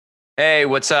Hey,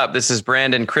 what's up? This is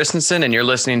Brandon Christensen, and you're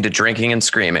listening to Drinking and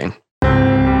Screaming.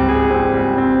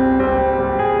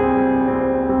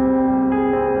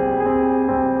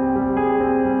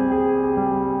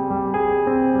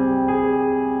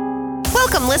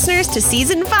 Welcome, listeners, to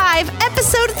Season 5,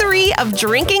 Episode 3 of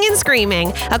Drinking and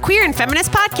Screaming, a queer and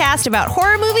feminist podcast about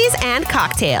horror movies and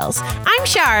cocktails. I'm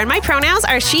Shar, and my pronouns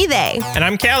are she, they. And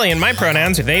I'm Callie, and my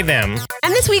pronouns are they, them.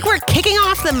 And this week, we're kicking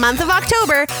off the month of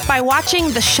October by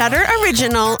watching the Shudder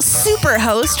original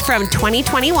Superhost from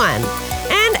 2021.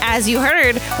 And as you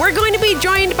heard, we're going to be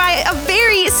joined by a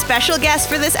very special guest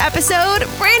for this episode.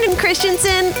 Brandon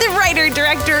Christensen, the writer,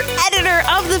 director, editor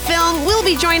of the film, will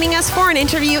be joining us for an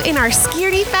interview in our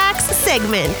Scaredy Facts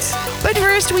segment. But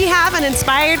first, we have an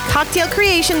inspired cocktail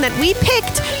creation that we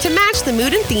picked to match the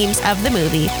mood and themes of the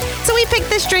movie. So we picked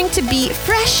this drink to be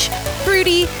fresh,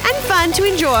 fruity, and fun to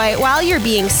enjoy while you're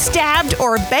being stabbed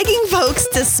or begging folks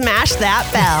to smash that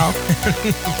bell.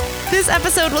 This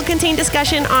episode will contain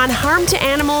discussion on harm to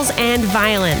animals and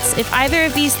violence. If either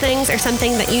of these things are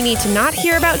something that you need to not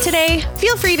hear about today,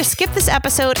 feel free to skip this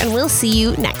episode and we'll see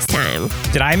you next time.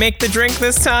 Did I make the drink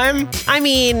this time? I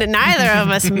mean, neither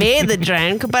of us made the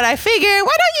drink, but I figure,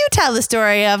 why don't you tell the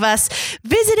story of us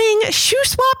visiting Shoe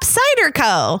Swap Cider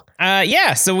Co.?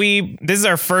 So this is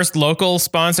our first local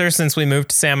sponsor since we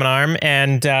moved to Salmon Arm,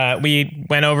 and we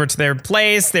went over to their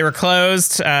place. They were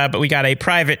closed, but we got a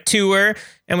private tour.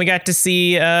 And we got to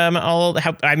see we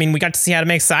got to see how to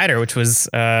make cider, which was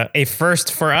a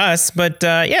first for us. But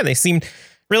they seemed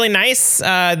really nice.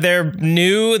 They're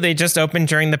new. They just opened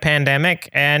during the pandemic.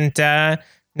 And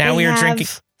now we are drinking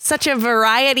such a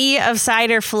variety of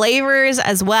cider flavors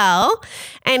as well.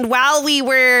 And while we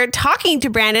were talking to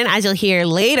Brandon, as you'll hear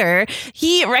later,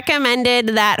 he recommended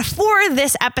that for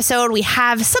this episode, we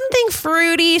have something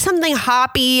fruity, something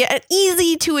hoppy, an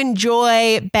easy to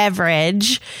enjoy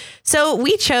beverage. So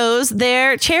we chose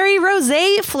their cherry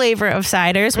rosé flavor of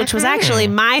ciders, which was actually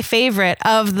my favorite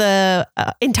of the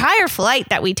entire flight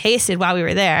that we tasted while we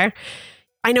were there.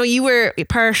 I know you were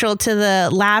partial to the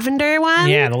lavender one.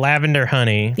 Yeah, the lavender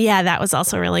honey. Yeah, that was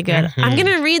also really good. I'm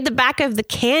going to read the back of the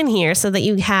can here so that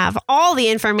you have all the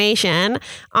information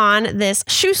on this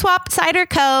Shoe Swap Cider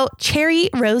Co. Cherry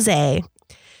Rosé.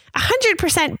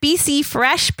 100% BC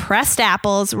fresh pressed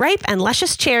apples, ripe and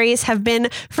luscious cherries have been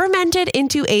fermented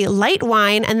into a light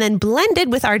wine and then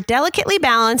blended with our delicately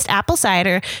balanced apple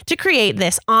cider to create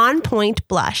this on-point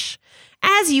blush.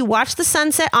 As you watch the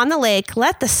sunset on the lake,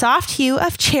 let the soft hue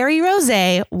of cherry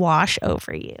rosé wash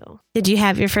over you. Did you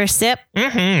have your first sip?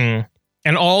 Mm-hmm.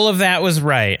 And all of that was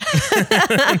right.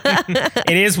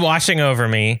 It is washing over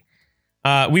me.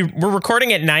 We're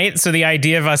recording at night, so the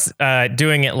idea of us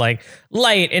doing it like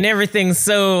light and everything's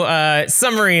so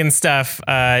summery and stuff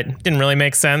didn't really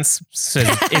make sense. So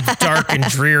it's dark and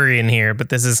dreary in here, but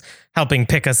this is helping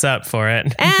pick us up for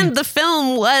it. And the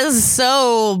film was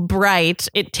so bright.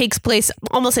 It takes place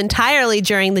almost entirely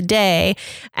during the day.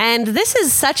 And this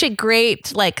is such a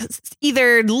great,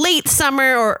 either late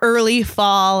summer or early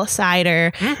fall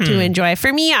cider to enjoy.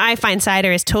 For me, I find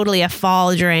cider is totally a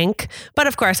fall drink, but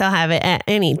of course I'll have it at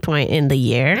any point in the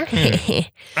year.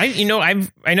 I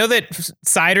know that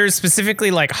ciders, specifically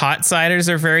like hot ciders,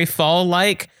 are very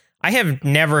fall-like. I have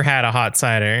never had a hot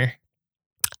cider.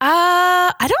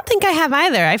 I don't think I have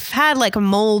either. I've had like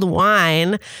mulled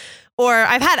wine, or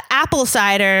I've had apple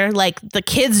cider, like the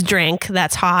kids drink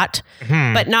that's hot,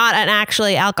 but not an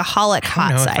actually alcoholic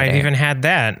hot cider. I don't know if I've even had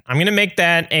that. I'm going to make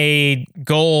that a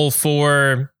goal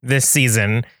for this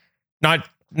season. Not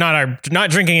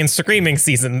drinking and screaming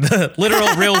season. The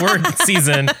literal real word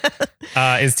season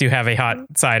is to have a hot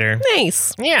cider.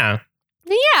 Nice.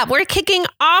 Yeah, we're kicking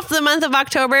off the month of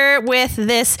October with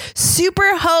this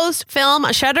Superhost film,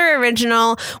 a Shudder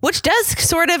original, which does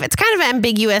it's kind of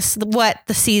ambiguous what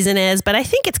the season is, but I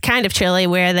think it's kind of chilly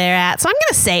where they're at. So I'm going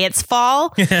to say it's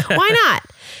fall. Why not?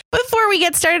 Before we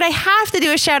get started, I have to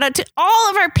do a shout out to all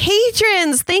of our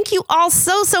patrons. Thank you all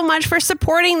so much for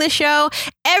supporting the show.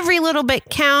 Every little bit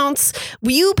counts.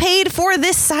 You paid for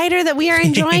this cider that we are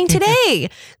enjoying today.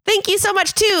 Thank you so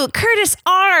much to Curtis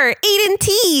R., Aiden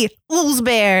T., Wolves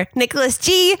Bear, Nicholas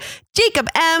G., Jacob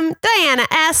M., Diana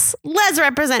S., Les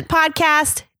Represent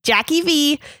Podcast, Jackie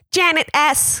V., Janet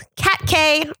S., Kat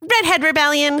K., Redhead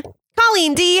Rebellion,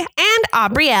 Colleen D., and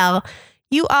Aubrey L.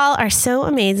 You all are so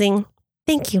amazing.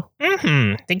 Thank you.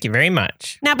 Thank you very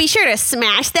much. Now be sure to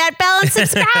smash that bell and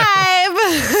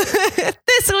subscribe.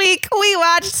 This week we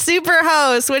watched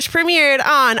Superhost, which premiered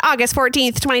on August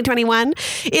 14th, 2021.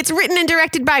 It's written and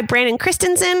directed by Brandon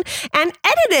Christensen and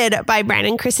edited by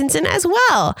Brandon Christensen as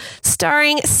well.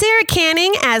 Starring Sarah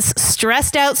Canning as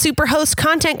stressed out Superhost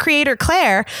content creator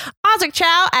Claire, Osric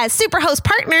Chow as superhost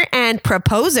partner and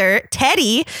proposer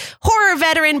Teddy, horror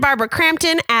veteran Barbara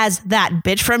Crampton as that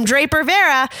bitch from Draper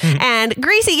Vera, and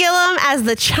Gracie Gillum as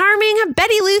the charming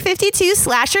Betty Lou 52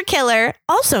 slasher killer,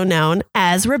 also known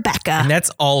as Rebecca. And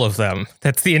that's all of them.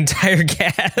 That's the entire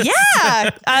cast.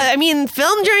 Yeah. I mean,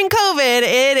 filmed during COVID,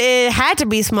 it had to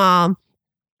be small.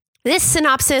 This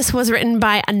synopsis was written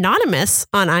by Anonymous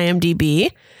on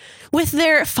IMDb. With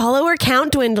their follower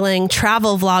count dwindling,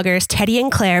 travel vloggers Teddy and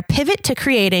Claire pivot to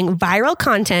creating viral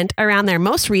content around their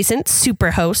most recent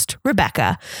superhost,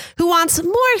 Rebecca, who wants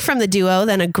more from the duo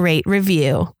than a great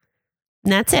review.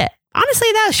 And that's it. Honestly,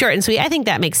 that was short and sweet. I think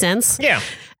that makes sense. Yeah.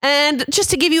 And just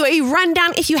to give you a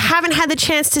rundown, if you haven't had the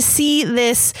chance to see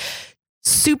this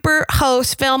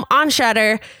superhost film on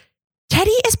Shudder,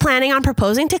 Teddy is planning on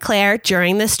proposing to Claire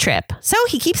during this trip, so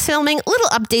he keeps filming little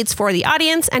updates for the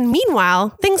audience, and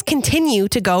meanwhile, things continue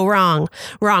to go wrong.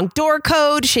 Wrong door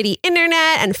code, shitty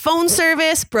internet and phone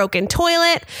service, broken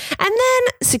toilet, and then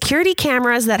security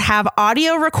cameras that have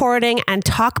audio recording and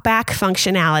talkback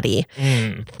functionality.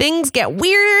 Things get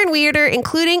weirder and weirder,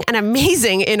 including an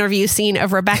amazing interview scene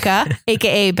of Rebecca,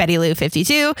 aka Betty Lou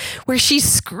 52, where she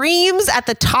screams at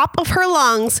the top of her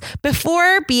lungs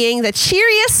before being the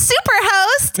cheeriest superhost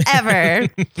ever.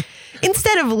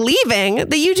 Instead of leaving,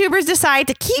 the YouTubers decide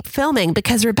to keep filming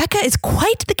because Rebecca is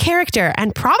quite the character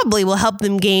and probably will help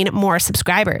them gain more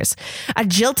subscribers. A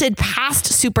jilted past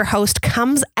superhost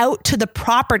comes out to the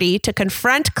property to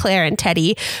confront Claire and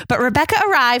Teddy, but Rebecca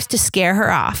arrives to scare her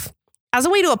off. As a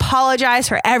way to apologize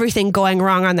for everything going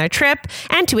wrong on their trip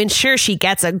and to ensure she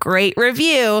gets a great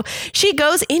review, she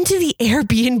goes into the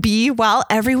Airbnb while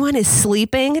everyone is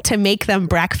sleeping to make them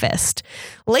breakfast.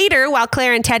 Later, while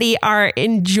Claire and Teddy are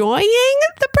enjoying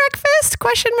the breakfast,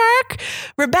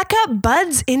 Rebecca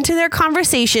buds into their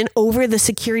conversation over the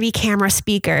security camera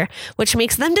speaker, which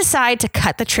makes them decide to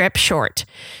cut the trip short.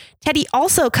 Teddy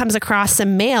also comes across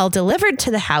some mail delivered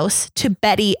to the house to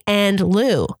Betty and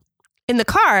Lou. In the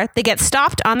car, they get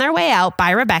stopped on their way out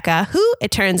by Rebecca, who,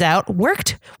 it turns out,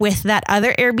 worked with that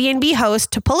other Airbnb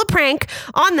host to pull a prank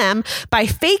on them by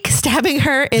fake stabbing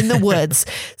her in the woods,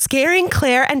 scaring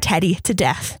Claire and Teddy to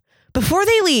death. Before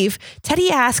they leave, Teddy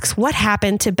asks what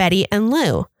happened to Betty and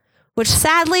Lou, which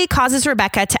sadly causes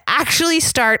Rebecca to actually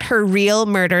start her real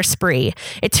murder spree.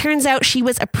 It turns out she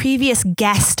was a previous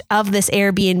guest of this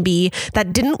Airbnb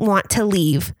that didn't want to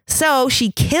leave. So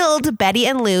she killed Betty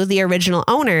and Lou, the original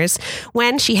owners,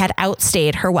 when she had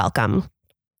outstayed her welcome.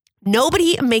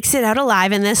 Nobody makes it out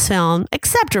alive in this film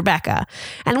except Rebecca.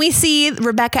 And we see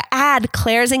Rebecca add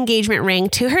Claire's engagement ring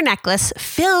to her necklace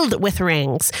filled with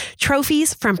rings,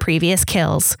 trophies from previous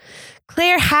kills.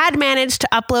 Claire had managed to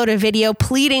upload a video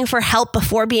pleading for help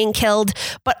before being killed,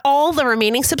 but all the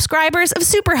remaining subscribers of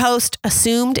Superhost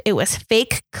assumed it was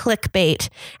fake clickbait.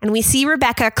 And we see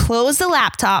Rebecca close the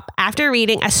laptop after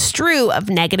reading a strew of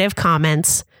negative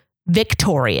comments.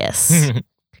 Victorious.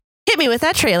 Hit me with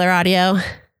that trailer audio.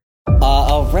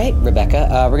 All right,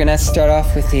 Rebecca. We're going to start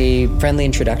off with a friendly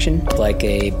introduction, like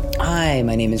hi,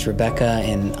 my name is Rebecca,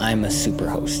 and I'm a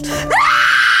Superhost.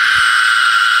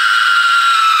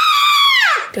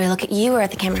 Do I look at you or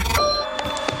at the camera?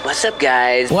 What's up,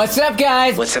 guys? What's up,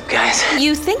 guys? What's up, guys?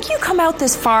 You think you come out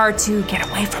this far to get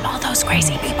away from all those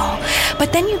crazy people,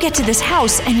 but then you get to this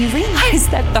house and you realize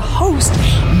that the host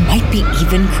might be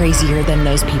even crazier than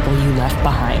those people you left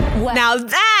behind. Well, now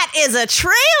that is a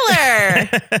trailer.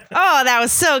 Oh, that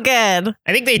was so good.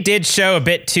 I think they did show a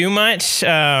bit too much.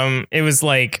 It was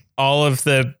like all of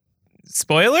the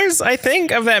spoilers, I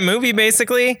think, of that movie,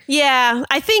 basically. Yeah,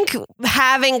 I think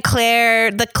having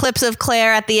the clips of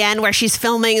Claire at the end where she's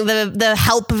filming the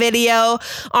help video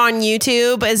on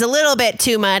YouTube is a little bit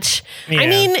too much. Yeah. I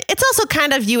mean, it's also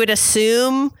kind of, you would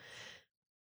assume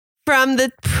from the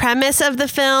premise of the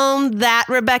film that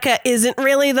Rebecca isn't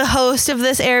really the host of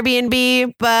this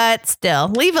Airbnb, but still,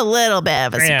 leave a little bit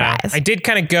of a surprise. I did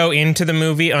kind of go into the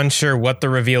movie unsure what the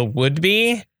reveal would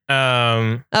be.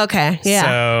 Okay, yeah.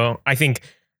 So I think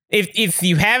if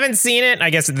you haven't seen it, I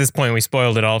guess at this point we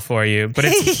spoiled it all for you. But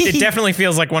it definitely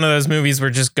feels like one of those movies where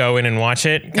just go in and watch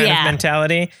it kind of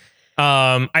mentality.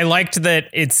 I liked that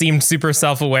it seemed super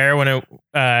self-aware when it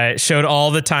showed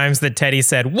all the times that Teddy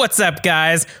said, "What's up,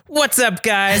 guys? What's up,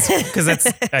 guys?" Because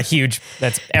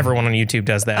that's everyone on YouTube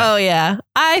does that. Oh, yeah.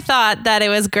 I thought that it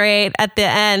was great at the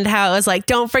end, how it was like,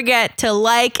 don't forget to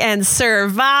like and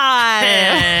survive.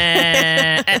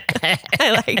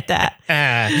 I like that.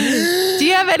 Do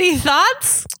you have any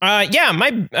thoughts? Yeah,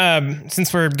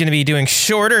 since we're going to be doing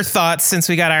shorter thoughts since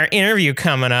we got our interview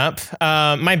coming up,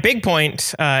 my big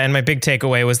point and my big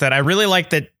takeaway was that I really like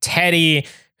that Teddy,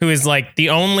 who is like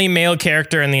the only male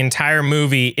character in the entire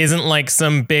movie, isn't like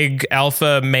some big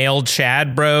alpha male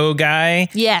Chad bro guy.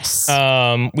 Yes.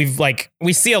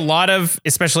 We see a lot of,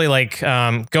 especially like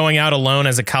Going Out Alone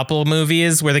as a couple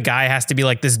movies where the guy has to be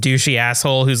like this douchey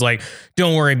asshole who's like,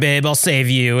 don't worry, babe, I'll save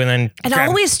you. And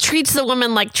always treats the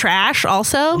woman like trash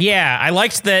also. Yeah. I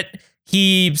liked that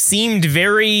he seemed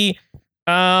very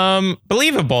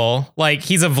believable. Like,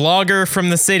 he's a vlogger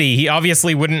from the city. He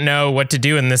obviously wouldn't know what to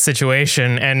do in this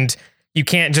situation. And you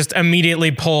can't just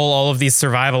immediately pull all of these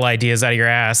survival ideas out of your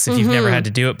ass if you've never had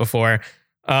to do it before.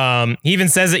 He even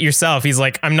says it yourself. He's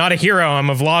like, I'm not a hero, I'm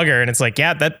a vlogger. And it's like,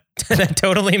 yeah, that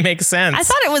totally makes sense. I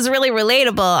thought it was really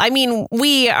relatable. I mean,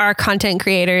 we are content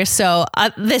creators, so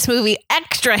this movie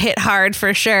extra hit hard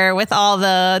for sure with all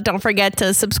the don't forget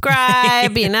to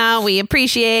subscribe. We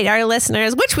appreciate our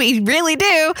listeners, which we really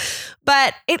do.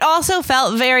 But it also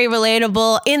felt very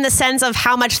relatable in the sense of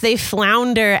how much they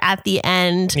flounder at the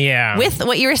end. Yeah. With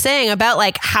what you were saying about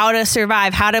like how to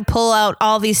survive, how to pull out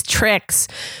all these tricks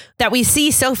that we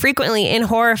see so frequently in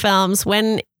horror films.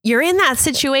 When you're in that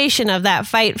situation of that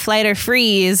fight, flight, or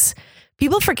freeze,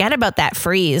 people forget about that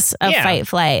freeze of fight,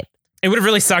 flight. It would have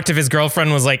really sucked if his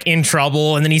girlfriend was like in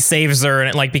trouble and then he saves her and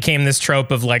it like became this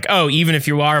trope of like, oh, even if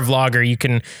you are a vlogger, you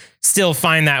can still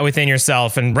find that within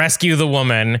yourself and rescue the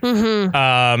woman.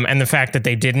 And the fact that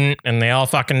they didn't and they all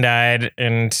fucking died.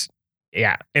 And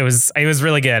yeah, it was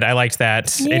really good. I liked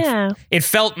that. Yeah. It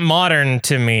felt modern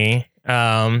to me.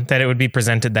 That it would be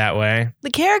presented that way.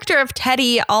 The character of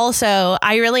Teddy also,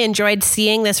 I really enjoyed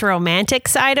seeing this romantic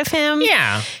side of him.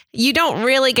 Yeah. You don't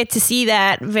really get to see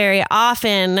that very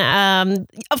often.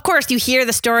 Of course, you hear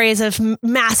the stories of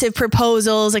massive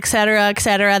proposals, et cetera,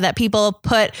 that people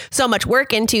put so much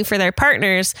work into for their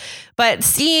partners. But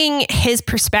seeing his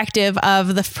perspective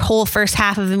of the whole first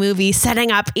half of the movie,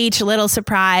 setting up each little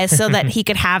surprise so that he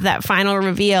could have that final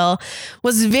reveal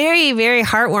was very, very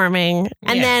heartwarming.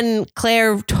 And then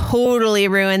Claire totally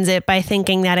ruins it by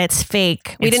thinking that it's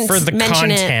fake. We didn't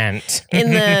mention it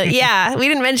in the, we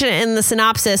didn't mention it in the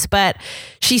synopsis, but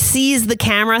she sees the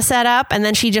camera set up and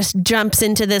then she just jumps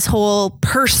into this whole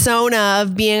persona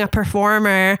of being a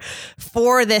performer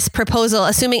for this proposal,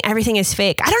 assuming everything is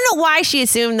fake. I don't know why she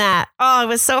assumed that. Oh, it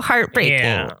was so heartbreaking.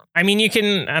 Yeah. I mean,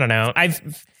 I don't know.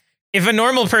 If a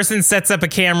normal person sets up a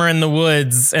camera in the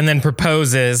woods and then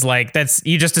proposes, like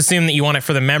you just assume that you want it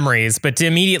for the memories, but to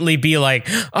immediately be like,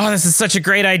 oh, this is such a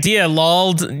great idea,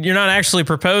 lol, you're not actually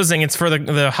proposing, it's for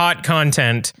the hot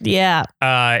content. Yeah.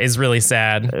 Is really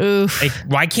sad. Oof. Like,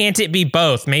 why can't it be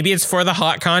both? Maybe it's for the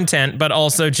hot content, but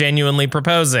also genuinely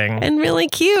proposing. And really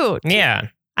cute. Yeah.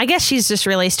 I guess she's just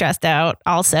really stressed out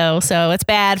also. So it's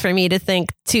bad for me to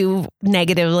think too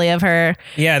negatively of her.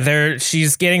 Yeah,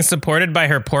 she's getting supported by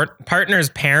her partner's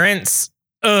parents.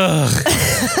 Ugh.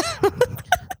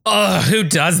 Ugh, who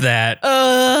does that?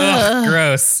 Ugh,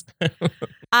 gross.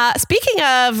 Speaking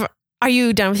of, are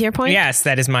you done with your point? Yes,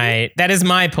 that is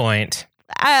my point.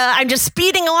 I'm just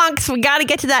speeding along because we got to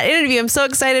get to that interview. I'm so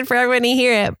excited for everyone to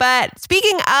hear it. But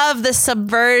speaking of the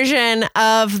subversion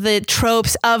of the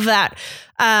tropes of that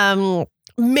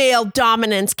male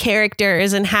dominance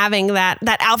characters and having that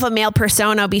alpha male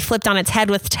persona be flipped on its head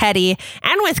with Teddy,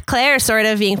 and with Claire sort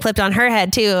of being flipped on her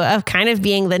head too, of kind of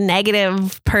being the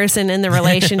negative person in the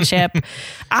relationship.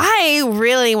 I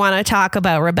really want to talk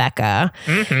about Rebecca.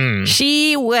 Mm-hmm.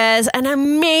 She was an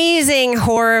amazing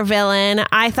horror villain.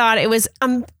 I thought it was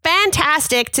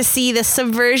fantastic to see the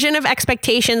subversion of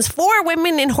expectations for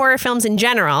women in horror films in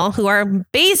general, who are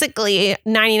basically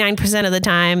 99% of the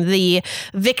time the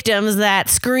victims that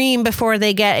scream before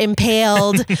they get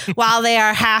impaled while they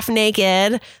are half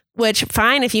naked, which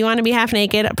fine, if you want to be half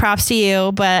naked, props to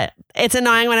you, but it's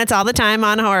annoying when it's all the time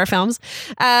on horror films.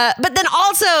 But then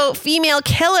also female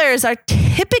killers are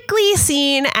typically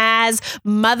seen as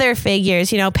mother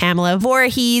figures, Pamela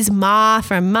Voorhees, Ma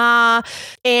from Ma,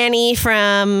 Annie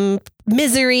from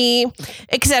Misery,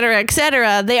 et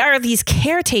cetera. They are these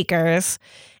caretakers,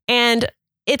 and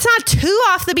it's not too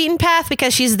off the beaten path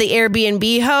because she's the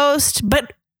Airbnb host,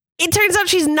 but it turns out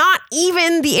she's not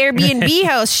even the Airbnb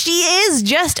host. She is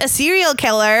just a serial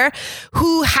killer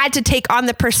who had to take on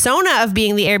the persona of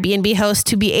being the Airbnb host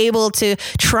to be able to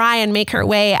try and make her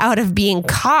way out of being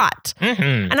caught.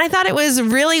 Mm-hmm. And I thought it was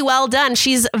really well done.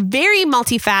 She's very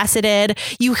multifaceted.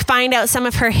 You find out some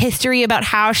of her history about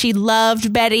how she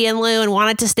loved Betty and Lou and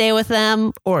wanted to stay with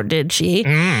them, or did she?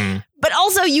 But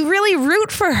also, you really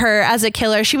root for her as a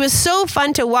killer. She was so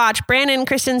fun to watch. Brandon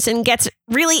Christensen gets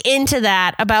really into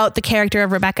that about the character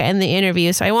of Rebecca in the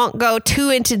interview, so I won't go too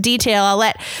into detail. I'll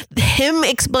let him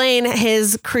explain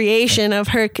his creation of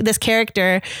this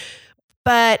character.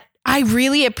 But I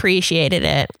really appreciated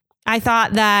it. I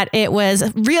thought that it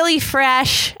was really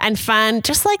fresh and fun,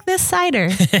 just like this cider.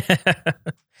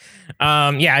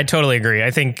 Yeah, I totally agree.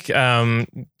 I think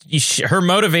her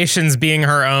motivations being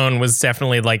her own was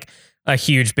definitely like a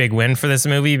huge big win for this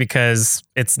movie, because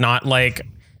it's not like,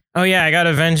 oh yeah, I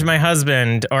gotta avenge my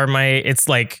husband, or it's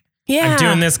like, I'm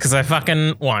doing this because I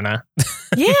fucking wanna.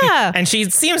 Yeah. And she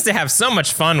seems to have so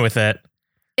much fun with it.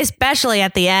 Especially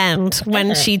at the end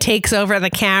when she takes over the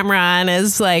camera and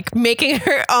is like making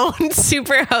her own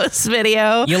Superhost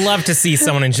video. You love to see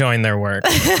someone enjoying their work.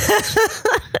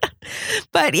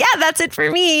 But yeah, that's it for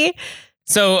me.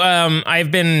 So I've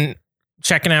been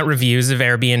checking out reviews of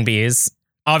Airbnbs.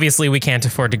 Obviously, we can't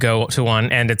afford to go to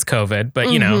one, and it's COVID,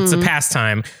 but you know, it's a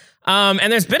pastime.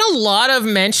 And there's been a lot of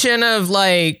mention of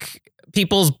like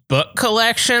people's book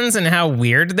collections and how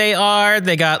weird they are.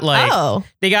 They got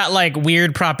like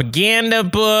weird propaganda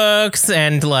books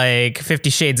and like 50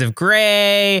 Shades of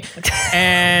Grey.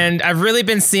 And I've really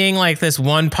been seeing like this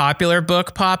one popular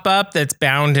book pop up that's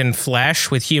bound in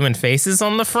flesh with human faces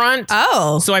on the front.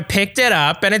 Oh. So I picked it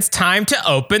up, and it's time to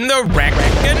open the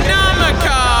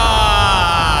Reconomicon.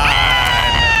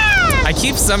 I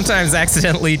keep sometimes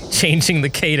accidentally changing the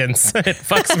cadence. It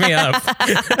fucks me up.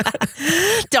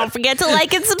 Don't forget to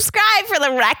like and subscribe for the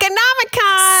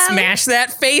Reconomicon. Smash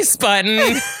that face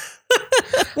button.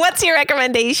 What's your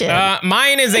recommendation?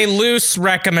 Mine is a loose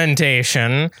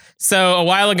recommendation. So a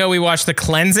while ago, we watched The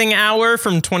Cleansing Hour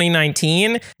from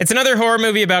 2019. It's another horror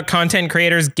movie about content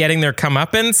creators getting their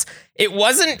comeuppance. It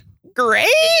wasn't great,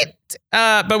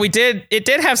 but it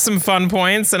did have some fun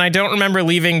points, and I don't remember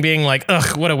leaving being like,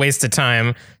 ugh, what a waste of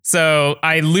time. So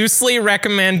I loosely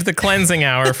recommend The Cleansing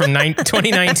Hour from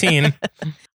 2019.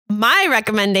 My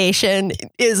recommendation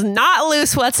is not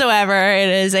loose whatsoever. It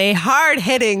is a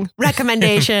hard-hitting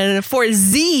recommendation for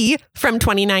Z from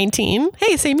 2019.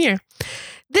 Hey, same year.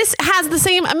 This has the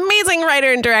same amazing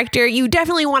writer and director. You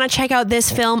definitely want to check out this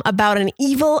film about an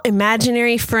evil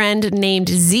imaginary friend named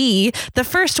Z, the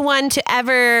first one to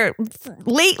ever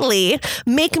lately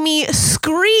make me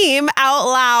scream out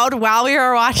loud while we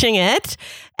were watching it.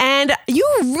 And you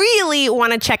really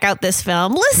want to check out this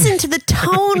film. Listen to the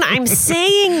tone I'm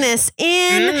saying this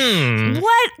in.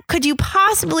 What could you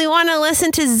possibly want to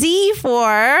listen to Z for?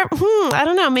 I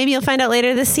don't know. Maybe you'll find out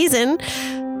later this season.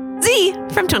 Z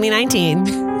from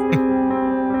 2019.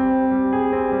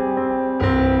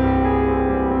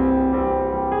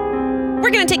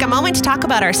 We're going to take a moment to talk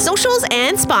about our socials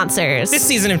and sponsors. This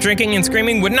season of Drinking and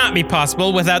Screaming would not be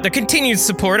possible without the continued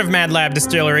support of Mad Lab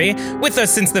Distillery. With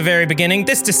us since the very beginning,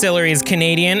 this distillery is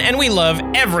Canadian, and we love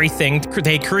everything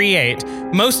they create.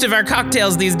 Most of our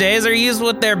cocktails these days are used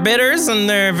with their bitters and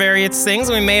their various things.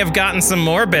 We may have gotten some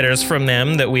more bitters from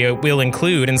them that we will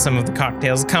include in some of the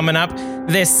cocktails coming up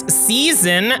this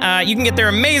season. You can get their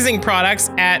amazing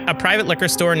products at a private liquor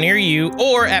store near you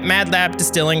or at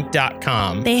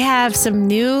madlabdistilling.com. They have some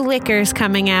new liquors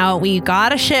coming out. We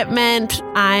got a shipment.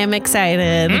 I'm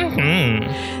excited.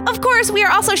 Of course, we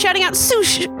are also shouting out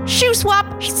Shoe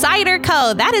Swap Cider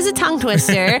Co. That is a tongue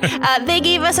twister. They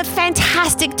gave us a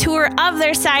fantastic tour of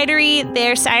their cidery.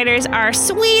 Their ciders are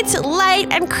sweet,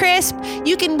 light, and crisp.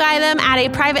 You can buy them at a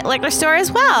private liquor store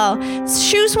as well.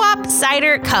 Shoe Swap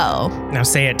Cider Co. Now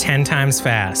say it 10 times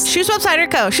fast. Shoe Swap Cider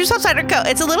Co. Shoe Swap Cider Co.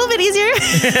 It's a little bit easier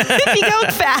if you go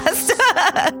fast.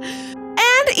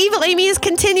 And Evil Amy is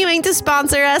continuing to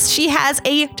sponsor us. She has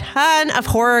a ton of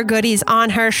horror goodies on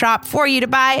her shop for you to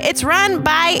buy. It's run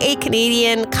by a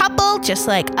Canadian couple just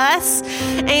like us.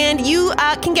 And you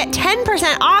can get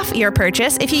 10% off your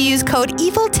purchase if you use code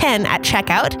EVIL10 at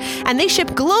checkout. And they ship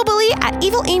globally at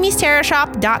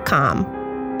evilamysterrorshop.com.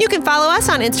 You can follow us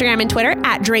on Instagram and Twitter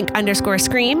at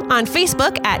drink_scream, on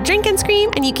Facebook at Drink and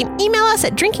Scream, and you can email us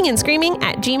at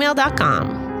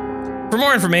drinkingandscreaming@gmail.com. For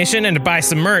more information and to buy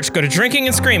some merch, go to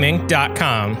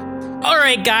drinkingandscreaming.com. All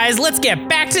right, guys, let's get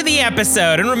back to the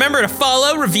episode. And remember to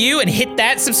follow, review, and hit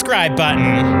that subscribe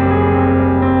button.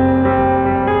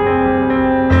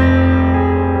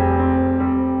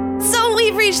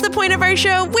 Reached the point of our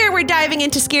show where we're diving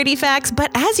into scaredy facts, but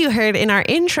as you heard in our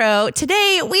intro,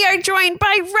 today we are joined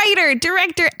by writer,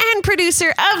 director, and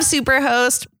producer of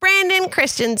Superhost, Brandon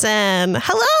Christensen.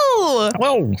 Hello.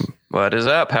 Hello. What is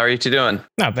up? How are you two doing?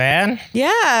 Not bad.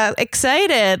 Yeah,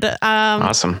 excited.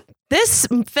 Awesome. This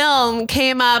film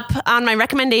came up on my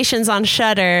recommendations on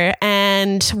Shudder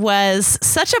and was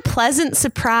such a pleasant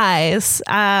surprise.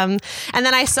 And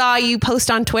then I saw you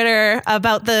post on Twitter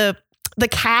about the the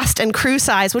cast and crew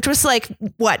size, which was like,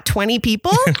 what, 20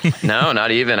 people? No,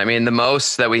 not even. I mean, the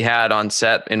most that we had on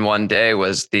set in one day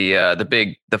was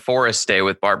the Forest Day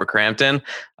with Barbara Crampton.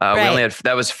 We only had,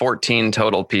 that was 14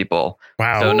 total people.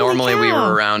 Wow. So normally we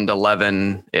were around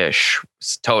 11-ish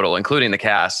total, including the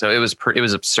cast. So it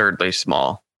was absurdly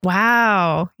small.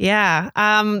 Wow. Yeah.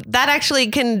 That actually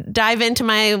can dive into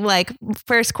my like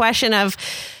first question of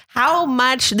how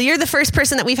much you're the first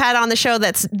person that we've had on the show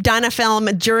that's done a film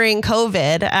during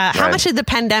COVID. How much did the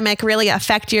pandemic really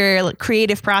affect your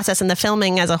creative process and the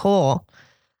filming as a whole?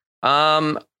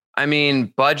 I mean,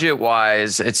 budget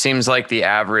wise, it seems like the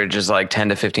average is like 10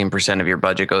 to 15% of your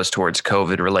budget goes towards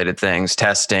COVID related things,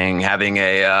 testing, having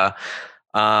a,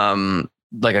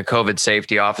 like a COVID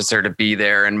safety officer to be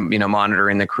there and,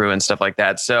 monitoring the crew and stuff like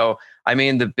that. So, I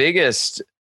mean, the biggest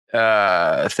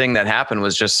thing that happened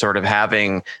was just sort of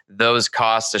having those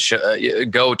costs to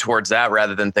go towards that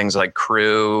rather than things like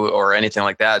crew or anything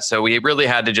like that. So we really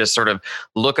had to just sort of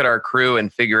look at our crew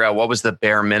and figure out what was the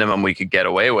bare minimum we could get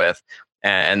away with.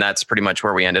 And that's pretty much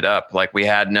where we ended up. Like we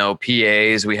had no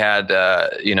PAs, we had,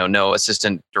 no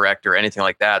assistant director, anything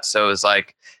like that. So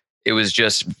it was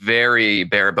just very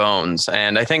bare bones.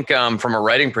 And I think from a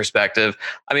writing perspective,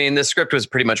 I mean, the script was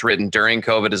pretty much written during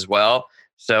COVID as well.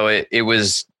 So it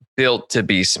was built to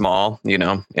be small,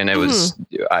 and it was,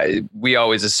 we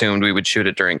always assumed we would shoot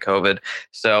it during COVID.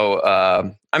 So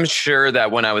I'm sure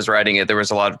that when I was writing it, there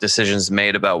was a lot of decisions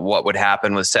made about what would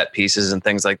happen with set pieces and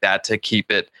things like that to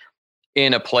keep it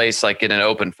in a place like in an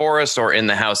open forest or in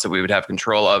the house that we would have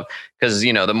control of. Because,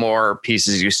 the more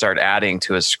pieces you start adding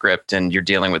to a script and you're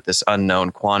dealing with this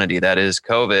unknown quantity that is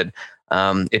COVID,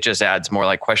 it just adds more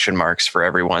like question marks for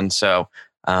everyone. So,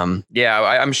 I'm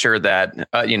sure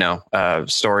that,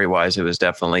 story wise, it was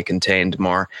definitely contained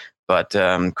more, but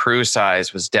crew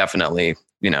size was definitely,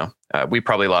 we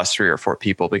probably lost 3 or 4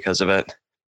 people because of it.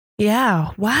 Yeah.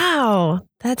 Wow.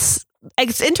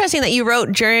 It's interesting that you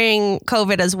wrote during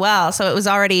COVID as well. So it was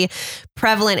already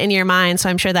prevalent in your mind. So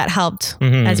I'm sure that helped,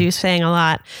 as you were saying, a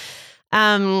lot.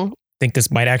 I think this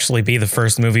might actually be the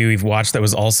first movie we've watched that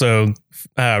was also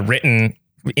written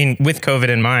with COVID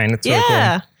in mind. It's really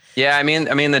cool. Yeah. I mean,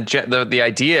 the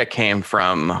idea came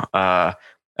from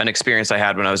an experience I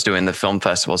had when I was doing the film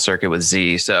festival circuit with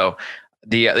Z. So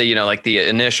the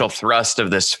initial thrust of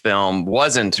this film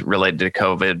wasn't related to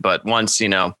COVID, but once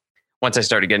I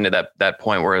started getting to that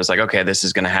point where it was like, okay, this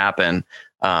is going to happen.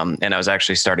 And I was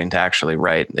actually starting to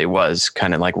write. It was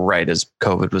kind of like right as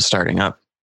COVID was starting up.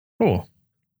 Cool.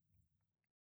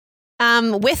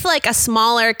 With like a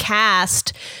smaller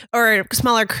cast or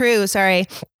smaller crew,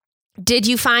 did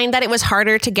you find that it was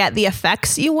harder to get the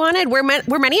effects you wanted? Were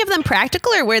many of them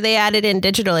practical or were they added in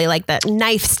digitally, like that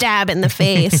knife stab in the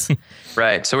face?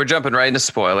 Right. So we're jumping right into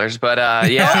spoilers, but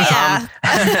it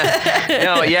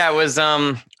was,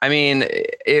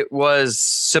 it was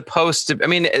supposed to,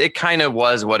 it kind of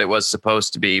was what it was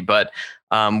supposed to be, but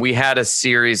we had a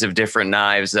series of different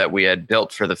knives that we had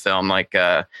built for the film. Like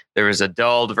there was a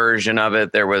dulled version of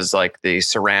it. There was like the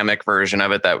ceramic version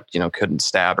of it that, couldn't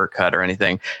stab or cut or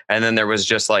anything. And then there was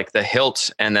just like the hilt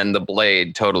and then the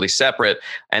blade totally separate.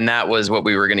 And that was what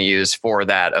we were going to use for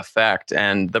that effect.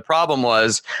 And the problem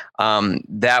was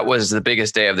that was the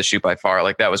biggest day of the shoot by far.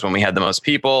 Like that was when we had the most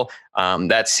people.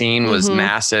 That scene was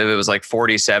massive. It was like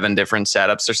 47 different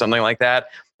setups or something like that.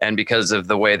 And because of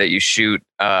the way that you shoot,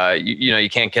 you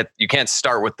can't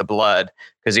start with the blood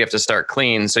because you have to start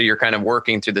clean. So you're kind of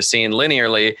working through the scene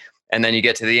linearly. And then you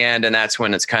get to the end and that's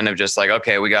when it's kind of just like,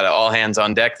 okay, we got to all hands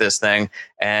on deck this thing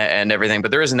and everything. But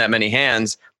there isn't that many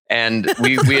hands. And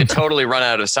we had totally run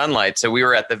out of sunlight. So we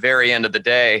were at the very end of the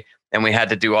day and we had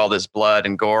to do all this blood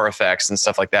and gore effects and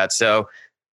stuff like that. So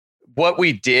what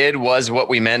we did was what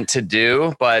we meant to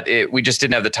do, but we just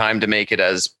didn't have the time to make it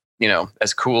as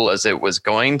cool as it was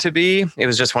going to be. It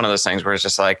was just one of those things where it's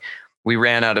just like, we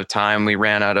ran out of time. We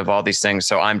ran out of all these things.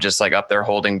 So I'm just like up there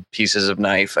holding pieces of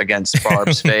knife against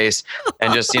Barb's face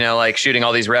and just, like shooting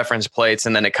all these reference plates.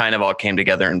 And then it kind of all came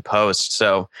together in post.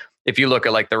 So if you look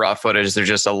at like the raw footage, there's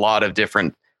just a lot of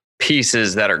different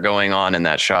pieces that are going on in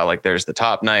that shot. Like there's the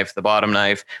top knife, the bottom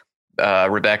knife,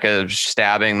 Rebecca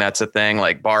stabbing. That's a thing.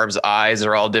 Like Barb's eyes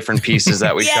are all different pieces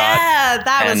that we shot. Yeah,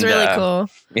 that was really cool.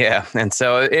 Yeah. And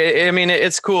so,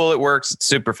 it's cool. It works. It's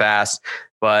super fast.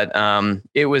 But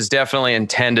it was definitely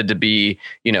intended to be,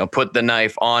 put the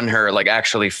knife on her, like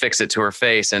actually fix it to her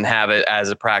face and have it as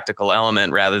a practical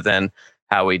element rather than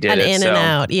how we did it. In and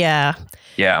out. Yeah.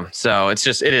 Yeah. So it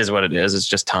is what it is. It's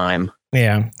just time.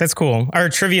 Yeah, that's cool. Our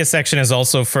trivia section is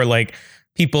also for like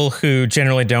people who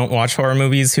generally don't watch horror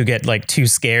movies who get like too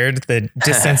scared, that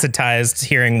desensitized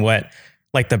hearing what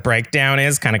like the breakdown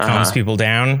is, kind of calms people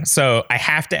down. So I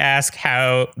have to ask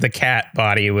how the cat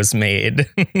body was made.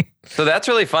 So that's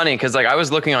really funny because like I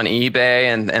was looking on eBay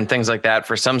and things like that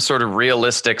for some sort of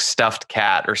realistic stuffed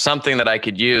cat or something that I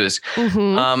could use.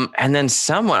 And then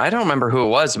someone, I don't remember who it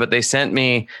was, but they sent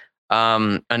me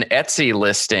an Etsy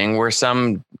listing where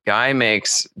some guy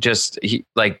makes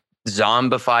like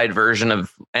zombified version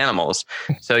of animals.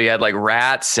 So you had like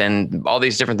rats and all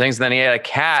these different things. And then he had a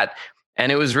cat.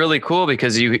 And it was really cool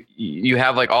because you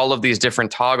have like all of these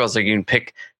different toggles. Like you can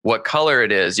pick what color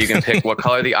it is. You can pick what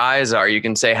color the eyes are. You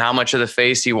can say how much of the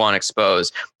face you want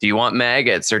exposed. Do you want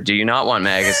maggots or do you not want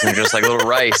maggots? And just like little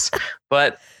rice.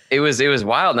 But it was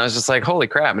wild. And I was just like, holy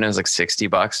crap. And it was like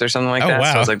 $60 or something like that.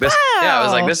 Wow. So I was like, I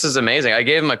was like, this is amazing. I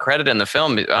gave him a credit in the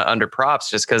film under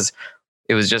props just because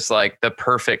it was just like the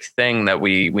perfect thing that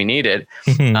we needed.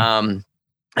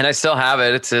 And I still have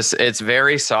it. It's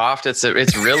very soft. It's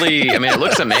really, I mean, it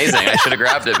looks amazing. I should have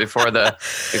grabbed it before we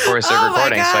started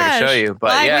recording so I could show you.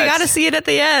 But we got to see it at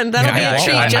the end. That'll be a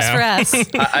treat just for us.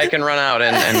 I can run out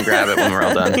and grab it when we're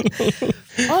all done.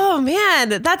 Oh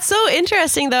man, that's so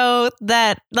interesting though,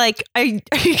 that like, are you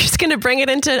just going to bring it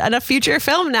into a future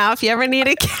film now if you ever need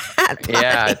a cat body?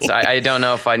 Yeah, I don't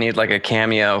know if I need like a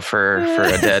cameo for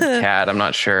a dead cat. I'm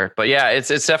not sure. But yeah,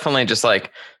 it's definitely just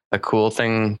like a cool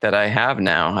thing that I have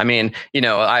now. I mean,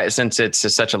 since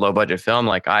it's such a low budget film,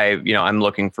 like I'm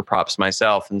looking for props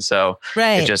myself. And so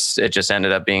it just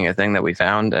ended up being a thing that we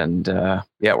found. And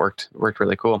it worked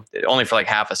really cool. Only for like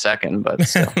half a second, but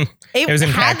still. it was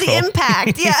had the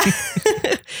impact.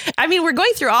 Yeah. I mean, we're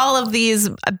going through all of these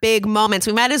big moments.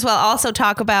 We might as well also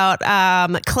talk about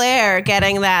Claire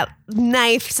getting that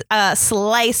knife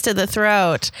slice to the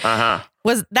throat.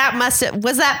 Was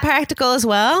that practical as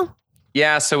well?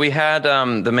 Yeah, so we had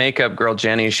the makeup girl,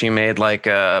 Jenny, she made like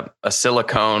a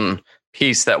silicone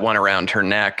piece that went around her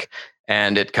neck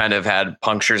and it kind of had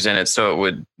punctures in it so it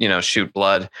would, shoot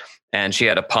blood. And she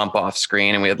had a pump off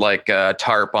screen and we had like a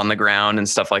tarp on the ground and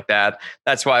stuff like that.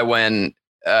 That's why when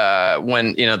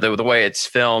the way it's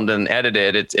filmed and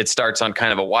edited, it starts on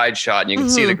kind of a wide shot and you can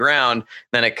see the ground.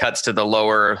 Then it cuts to the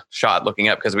lower shot looking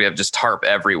up because we have just tarp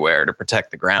everywhere to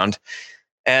protect the ground.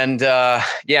 And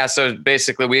so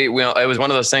basically it was one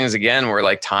of those things again where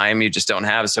like time you just don't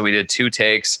have. So we did 2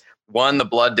 takes. One, the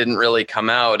blood didn't really come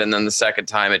out. And then the second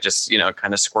time it just,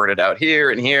 kind of squirted out here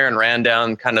and ran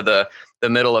down kind of the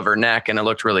middle of her neck. And it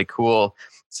looked really cool.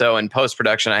 So in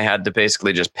post-production, I had to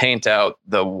basically just paint out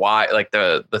the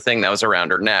the thing that was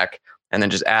around her neck and then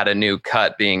just add a new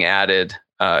cut being added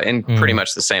in pretty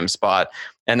much the same spot.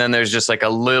 And then there's just like a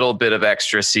little bit of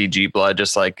extra CG blood,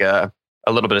 just like a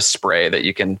little bit of spray that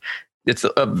you can, it's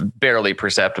barely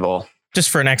perceptible. Just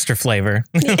for an extra flavor.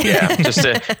 Yeah. Just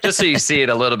so you see it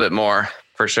a little bit more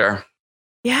for sure.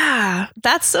 Yeah.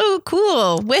 That's so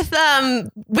cool. With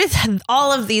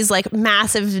all of these like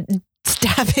massive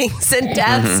stabbings and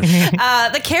deaths.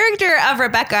 The character of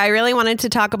Rebecca, I really wanted to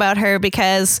talk about her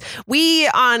because we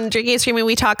on Drinking and Screaming,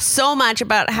 we talk so much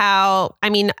about how,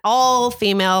 most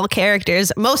female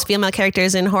characters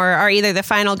in horror are either the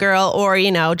final girl or,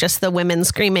 just the women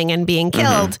screaming and being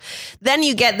killed. Then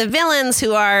you get the villains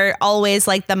who are always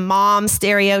like the mom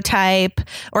stereotype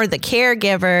or the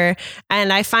caregiver.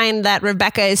 And I find that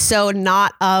Rebecca is so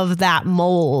not of that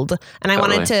mold. And I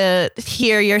wanted to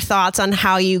hear your thoughts on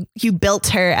how you built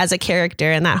her as a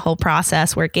character and that whole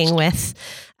process working with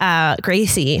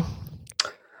Gracie.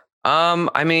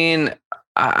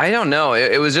 I don't know.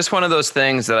 It was just one of those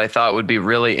things that I thought would be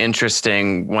really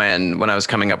interesting when I was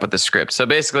coming up with the script. So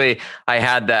basically, I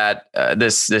had that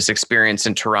this experience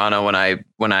in Toronto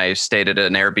when I stayed at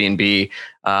an Airbnb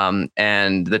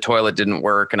and the toilet didn't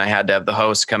work, and I had to have the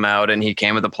host come out, and he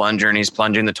came with a plunger and he's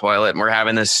plunging the toilet, and we're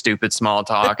having this stupid small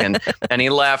talk, and he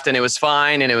left, and it was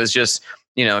fine, and it was just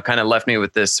kind of left me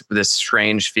with this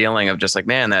strange feeling of just like,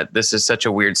 man, that this is such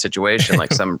a weird situation.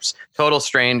 Like some total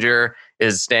stranger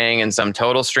is staying in some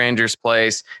total stranger's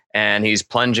place and he's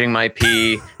plunging my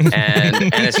pee.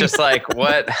 And it's just like,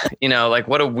 what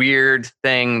a weird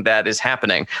thing that is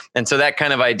happening. And so that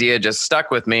kind of idea just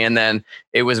stuck with me. And then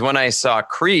it was when I saw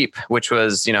Creep, which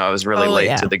was, I was really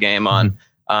late to the game on.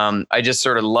 I just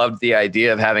sort of loved the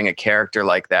idea of having a character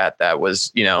like that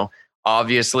was,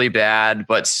 obviously bad,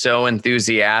 but so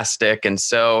enthusiastic and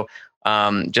so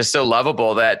just so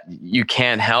lovable that you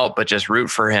can't help but just root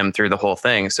for him through the whole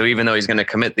thing. So even though he's going to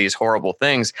commit these horrible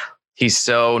things, he's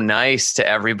so nice to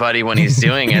everybody when he's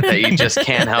doing it that you just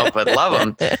can't help but love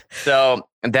him. So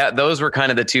those were kind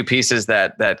of the 2 pieces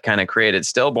that kind of created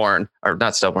Superhost.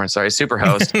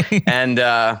 And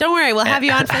don't worry, we'll have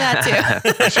you on for that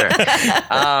too. For sure.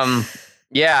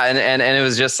 Yeah, and it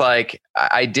was just like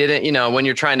I didn't, when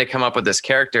you're trying to come up with this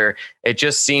character, it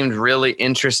just seemed really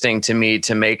interesting to me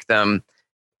to make them,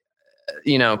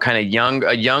 kind of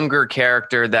a younger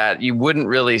character that you wouldn't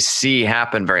really see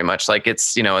happen very much. Like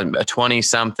it's, a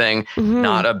 20-something,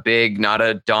 not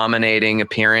a dominating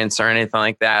appearance or anything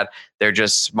like that. They're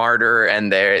just smarter,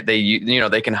 and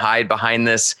they can hide behind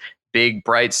this big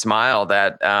bright smile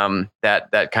that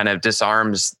kind of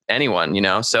disarms anyone,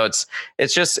 so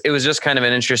it was just kind of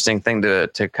an interesting thing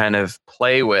to kind of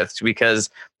play with, because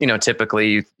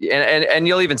typically and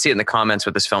you'll even see it in the comments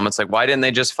with this film. It's like, why didn't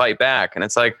they just fight back? And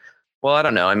it's like, well, I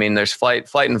don't know. I mean, there's fight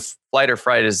or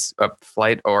fight is a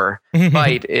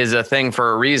thing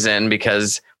for a reason,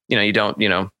 because you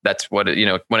don't, that's what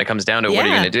when it comes down to what are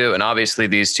you going to do? And obviously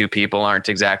these two people aren't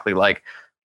exactly like,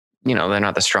 they're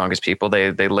not the strongest people.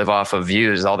 They live off of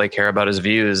views. All they care about is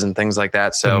views and things like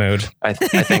that. So I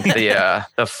think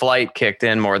the flight kicked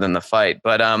in more than the fight.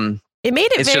 But it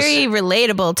made it very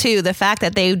relatable too. The fact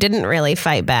that they didn't really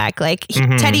fight back. Like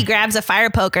Teddy grabs a fire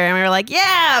poker, and we were like,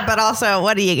 yeah, but also,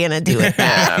 what are you gonna do with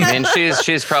that? Yeah, I mean,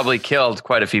 she's probably killed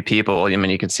quite a few people. I mean,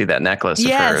 you can see that necklace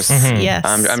of hers. Yes.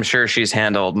 I'm sure she's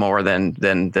handled more than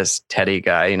this Teddy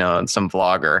guy, and some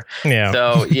vlogger. Yeah.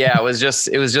 So yeah, it was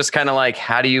just kind of like,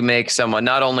 how do you make someone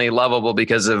not only lovable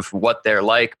because of what they're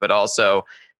like, but also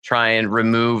try and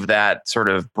remove that sort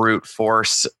of brute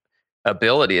force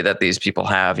ability that these people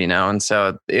have, and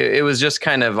so it was just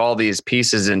kind of all these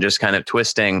pieces and just kind of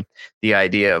twisting the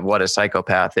idea of what a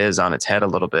psychopath is on its head a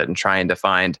little bit, and trying to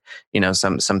find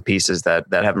some pieces that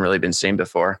haven't really been seen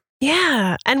before.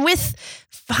 Yeah. And with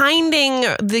finding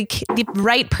the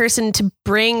right person to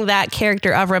bring that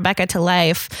character of Rebecca to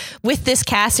life with this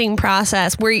casting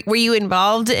process, were you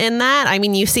involved in that? I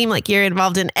mean, you seem like you're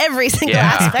involved in every single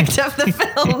aspect of the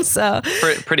film. So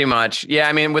pretty much. Yeah.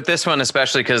 I mean, with this one,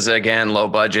 especially because, again, low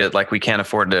budget, like we can't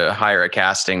afford to hire a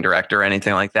casting director or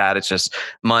anything like that. It's just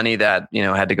money that,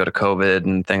 had to go to COVID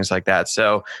and things like that.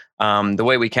 So the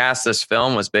way we cast this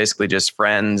film was basically just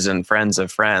friends and friends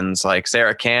of friends, like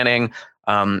Sarah Canning.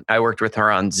 I worked with her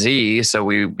on Z. So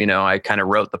I kind of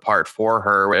wrote the part for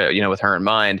her, with her in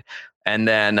mind. And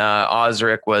then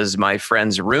Osric was my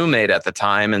friend's roommate at the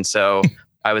time. And so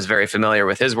I was very familiar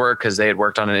with his work because they had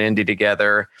worked on an indie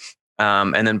together.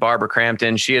 And then Barbara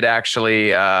Crampton, she had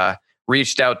actually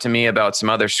reached out to me about some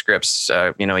other scripts,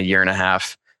 a year and a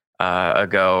half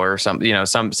ago or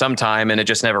sometime, and it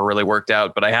just never really worked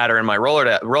out. But I had her in my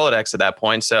Rolodex at that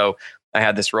point, so I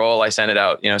had this role. I sent it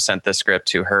out, sent the script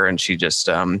to her, and she just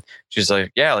she's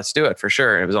like, yeah, let's do it for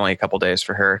sure. It was only a couple days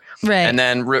for her, right? And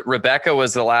then Rebecca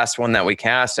was the last one that we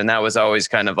cast, and that was always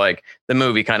kind of like the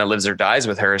movie kind of lives or dies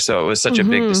with her. So it was such a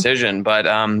big decision. But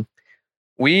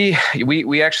we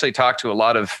actually talked to a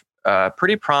lot of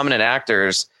pretty prominent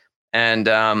actors,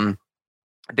 and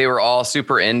they were all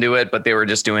super into it, but they were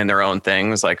just doing their own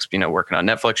things, like, working on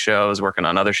Netflix shows, working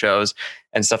on other shows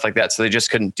and stuff like that. So they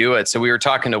just couldn't do it. So we were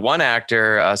talking to one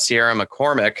actor, Sierra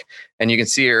McCormick, and you can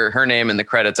see her name in the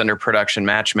credits under production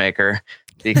matchmaker,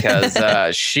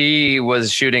 because she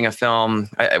was shooting a film.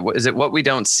 Is it What We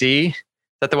Don't See? Is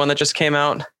that the one that just came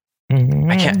out?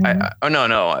 I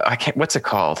can't. What's it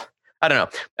called? I don't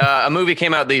know. A movie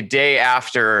came out the day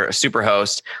after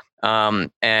Superhost.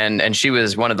 And she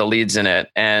was one of the leads in it.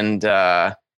 And,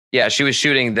 she was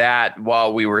shooting that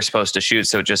while we were supposed to shoot.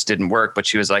 So it just didn't work. But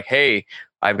she was like, hey,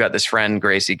 I've got this friend,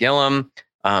 Gracie Gillum.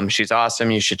 She's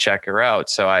awesome. You should check her out.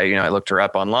 So I looked her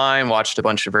up online, watched a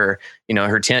bunch of her,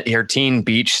 her teen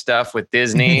beach stuff with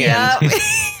Disney. Yep. And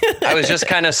I was just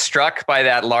kind of struck by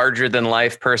that larger than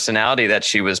life personality that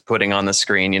she was putting on the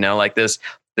screen, like the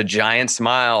giant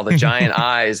smile, the giant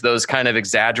eyes, those kind of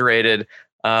exaggerated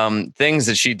things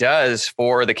that she does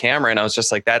for the camera. And I was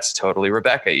just like, that's totally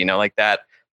Rebecca, like that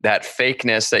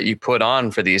fakeness that you put on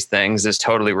for these things is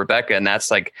totally Rebecca. And that's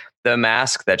like the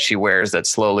mask that she wears that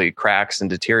slowly cracks and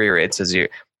deteriorates as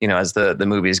as the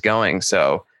movie's going.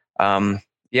 So,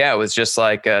 it was just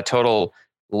like a total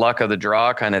luck of the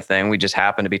draw kind of thing. We just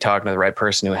happened to be talking to the right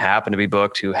person who happened to be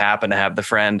booked, who happened to have the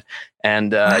friend.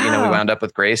 And, we wound up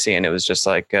with Gracie, and it was just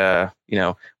like,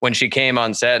 when she came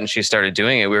on set and she started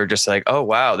doing it, we were just like, oh,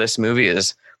 wow, this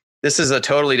is a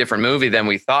totally different movie than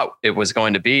we thought it was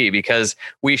going to be, because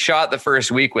we shot the first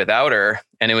week without her,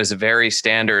 and it was a very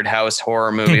standard house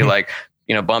horror movie, like,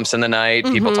 bumps in the night,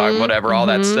 people talk, whatever, all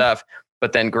that stuff.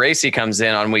 But then Gracie comes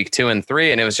in on week 2 and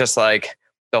 3, and it was just like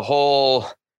the whole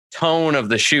tone of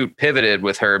the shoot pivoted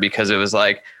with her, because it was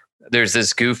like, there's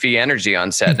this goofy energy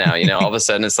on set now, all of a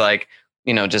sudden it's like,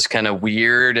 just kind of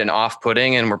weird and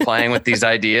off-putting, and we're playing with these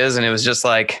ideas. And it was just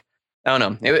like, I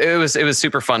don't know. It was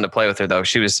super fun to play with her, though.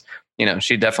 She was,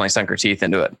 she definitely sunk her teeth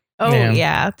into it. Oh,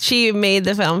 yeah. She made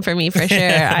the film for me for sure.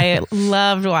 I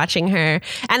loved watching her.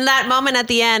 And that moment at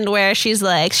the end where she's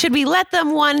like, should we let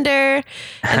them wonder?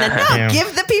 And then, no,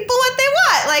 give the people what they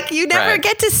want. Like, you never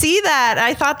get to see that.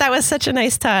 I thought that was such a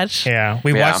nice touch. Yeah.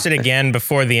 We watched it again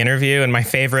before the interview. And my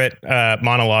favorite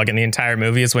monologue in the entire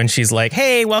movie is when she's like,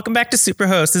 hey, welcome back to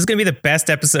Superhost. This is going to be the best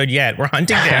episode yet. We're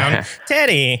hunting down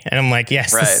Teddy. And I'm like,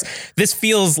 yes, this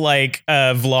feels like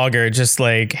a vlogger. Just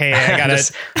like, hey, I got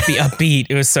to be upbeat.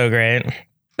 It was so great.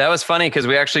 That was funny because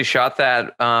we actually shot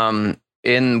that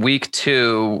in week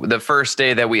 2, the first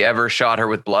day that we ever shot her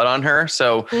with blood on her.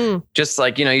 So just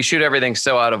like, you shoot everything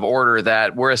so out of order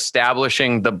that we're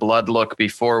establishing the blood look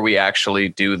before we actually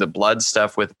do the blood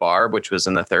stuff with Barb, which was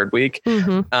in the 3rd week.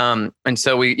 And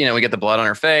so we get the blood on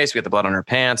her face, we get the blood on her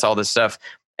pants, all this stuff.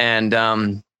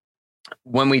 And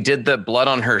when we did the blood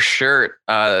on her shirt,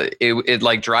 it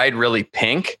like dried really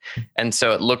pink. And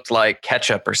so it looked like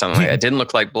ketchup or something like that. It didn't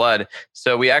look like blood.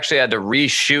 So we actually had to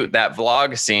reshoot that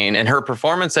vlog scene. And her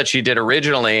performance that she did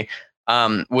originally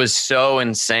was so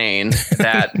insane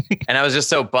that, and I was just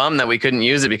so bummed that we couldn't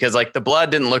use it because like the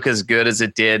blood didn't look as good as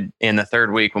it did in the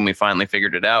 3rd week when we finally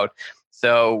figured it out.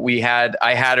 So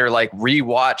I had her like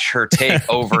rewatch her take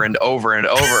over and over and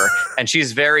over. And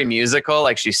she's very musical,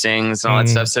 like she sings and all that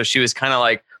stuff. So she was kind of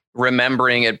like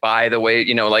remembering it by the way,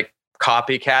 like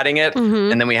copycatting it.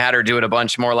 And then we had her do it a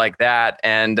bunch more like that.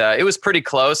 And it was pretty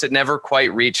close. It never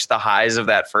quite reached the highs of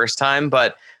that first time,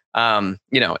 but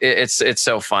it's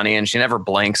so funny, and she never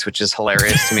blinks, which is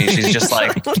hilarious to me. She's just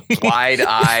like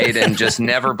wide-eyed and just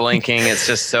never blinking. It's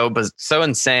just so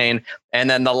insane. And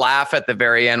then the laugh at the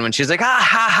very end when she's like, ah,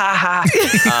 ha, ha,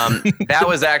 ha. That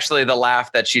was actually the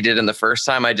laugh that she did in the first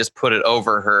time. I just put it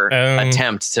over her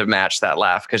attempt to match that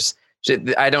laugh because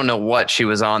I don't know what she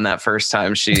was on that first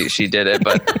time she did it,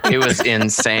 but it was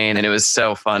insane and it was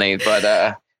so funny.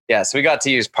 But yeah, so we got to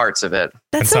use parts of it.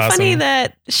 That's so awesome. Funny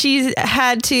that she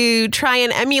had to try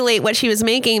and emulate what she was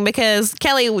making because,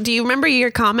 Kelly, do you remember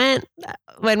your comment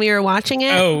when we were watching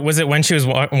it? Oh, was it when she was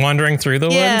wandering through the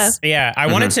woods? Yeah, I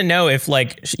wanted to know if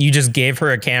like you just gave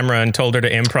her a camera and told her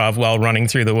to improv while running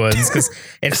through the woods because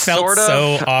it felt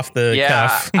so off the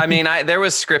cuff. I mean, there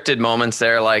was scripted moments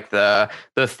there like the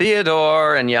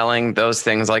Theodore and yelling, those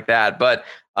things like that. But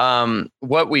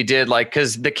what we did, like,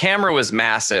 because the camera was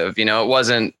massive, it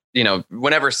wasn't,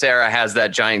 whenever Sarah has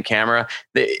that giant camera,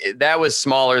 that was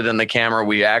smaller than the camera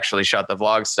we actually shot the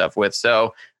vlog stuff with.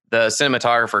 So the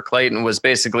cinematographer Clayton was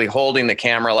basically holding the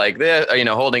camera like this,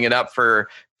 holding it up for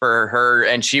her,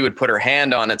 and she would put her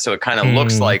hand on it so it kind of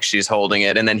looks like she's holding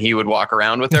it, and then he would walk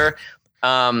around with her.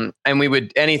 And we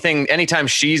would anytime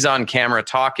she's on camera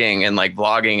talking and like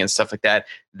vlogging and stuff like that,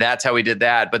 that's how we did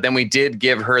that. But then we did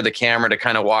give her the camera to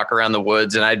kind of walk around the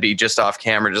woods, and I'd be just off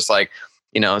camera, just like,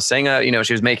 saying,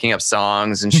 she was making up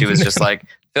songs and she was just like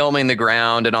filming the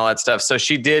ground and all that stuff. So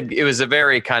it was a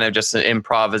very kind of just an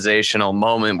improvisational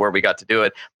moment where we got to do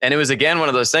it. And it was, again, one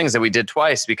of those things that we did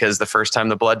twice because the first time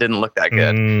the blood didn't look that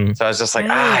good. So I was just like,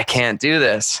 I can't do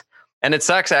this. And it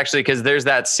sucks actually, because there's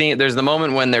that scene, there's the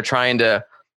moment when they're trying to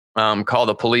call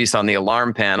the police on the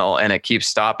alarm panel and it keeps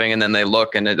stopping. And then they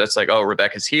look and it's like, oh,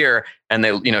 Rebecca's here. And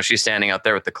she's standing out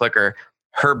there with the clicker.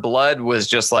 Her blood was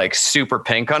just like super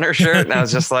pink on her shirt. And I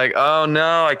was just like, oh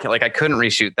no, I couldn't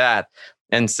reshoot that.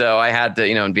 And so I had to,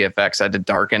 in VFX, I had to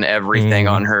darken everything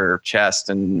on her chest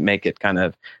and make it kind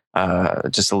of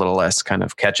just a little less kind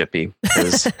of ketchup-y.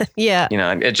 Yeah.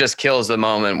 It just kills the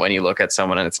moment when you look at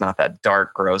someone and it's not that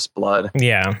dark, gross blood.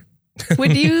 Yeah.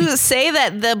 Would you say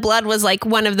that the blood was like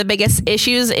one of the biggest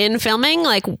issues in filming?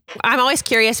 Like, I'm always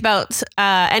curious about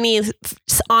any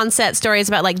on-set stories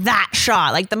about like that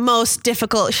shot, like the most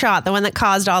difficult shot, the one that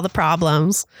caused all the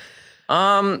problems.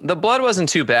 The blood wasn't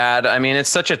too bad. I mean, it's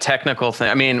such a technical thing.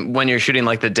 I mean, when you're shooting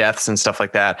like the deaths and stuff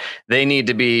like that, they need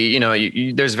to be,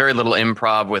 there's very little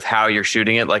improv with how you're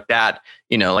shooting it like that.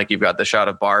 Like you've got the shot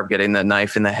of Barb getting the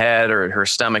knife in the head or her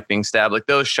stomach being stabbed. Like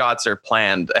those shots are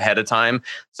planned ahead of time.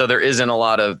 So there isn't a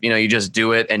lot of, you just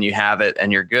do it and you have it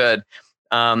and you're good.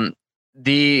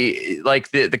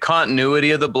 The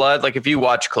continuity of the blood, like if you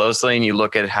watch closely and you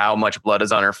look at how much blood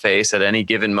is on her face at any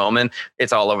given moment,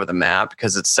 it's all over the map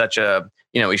because it's such a,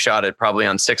 we shot it probably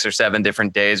on 6 or 7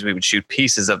 different days. We would shoot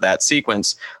pieces of that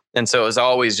sequence. And so it was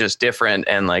always just different.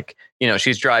 And like,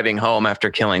 she's driving home after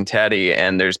killing Teddy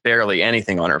and there's barely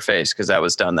anything on her face because that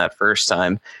was done that first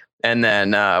time. And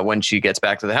then when she gets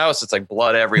back to the house, it's like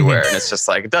blood everywhere. And it's just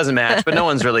like, it doesn't match, but no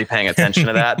one's really paying attention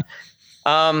to that.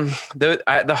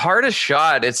 The hardest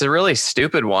shot, it's a really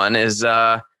stupid one, is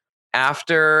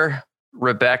after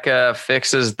Rebecca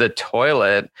fixes the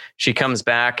toilet, she comes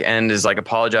back and is like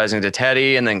apologizing to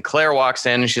Teddy, and then Claire walks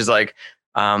in and she's like,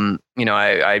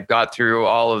 I got through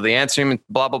all of the answering,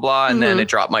 blah, blah, blah. And then it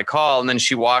dropped my call. And then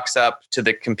she walks up to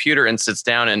the computer and sits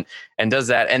down and does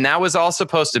that. And that was all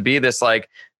supposed to be this like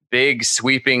big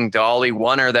sweeping dolly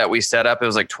oneer that we set up. It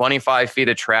was like 25 feet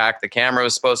of track. The camera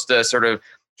was supposed to sort of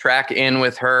track in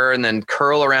with her and then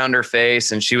curl around her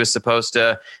face. And she was supposed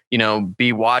to,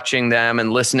 be watching them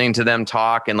and listening to them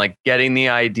talk and like getting the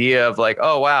idea of like,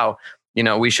 oh, wow,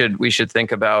 we should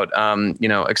think about,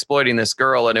 exploiting this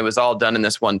girl. And it was all done in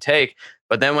this one take.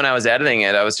 But then when I was editing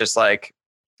it, I was just like,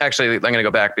 actually, I'm going to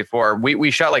go back before we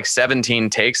shot like 17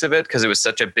 takes of it because it was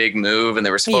such a big move and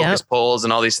there was focus pulls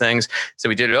and all these things. So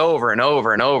we did it over and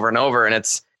over and over and over.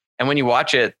 And when you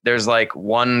watch it, there's like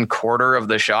 1/4 of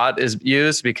the shot is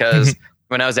used because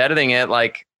when I was editing it,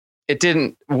 like it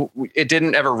didn't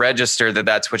ever register that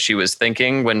that's what she was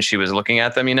thinking when she was looking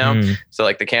at them, So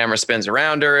like the camera spins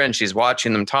around her and she's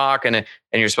watching them talk and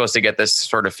you're supposed to get this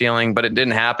sort of feeling, but it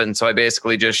didn't happen. So I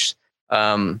basically just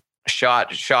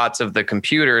shot shots of the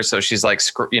computer. So she's like,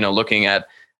 looking at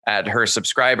her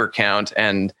subscriber count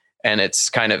and it's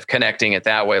kind of connecting it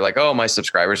that way. Like, oh, my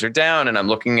subscribers are down and I'm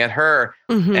looking at her.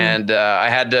 And I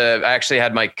actually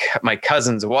had my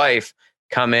cousin's wife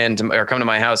come to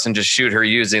my house and just shoot her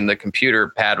using the computer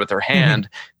pad with her hand.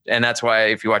 And that's why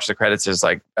if you watch the credits, there's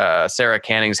like Sarah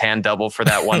Canning's hand double for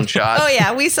that one shot. Oh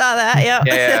yeah, we saw that. Yep.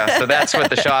 Yeah. So that's what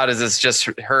the shot is. It's just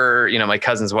her, my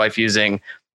cousin's wife using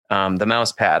the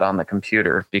mouse pad on the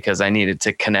computer because I needed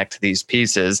to connect these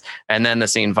pieces. And then the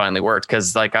scene finally worked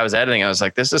because like I was editing, I was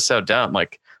like, this is so dumb.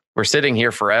 Like we're sitting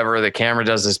here forever. The camera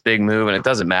does this big move and it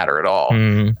doesn't matter at all.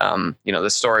 The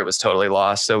story was totally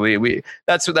lost. So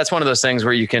that's one of those things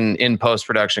where you can in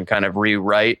post-production kind of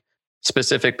rewrite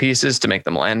specific pieces to make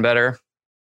them land better.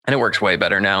 And it works way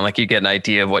better now. Like you get an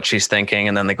idea of what she's thinking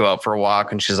and then they go out for a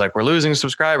walk and she's like, we're losing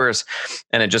subscribers.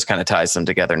 And it just kind of ties them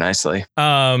together nicely.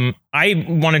 I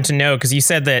wanted to know, because you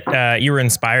said that you were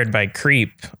inspired by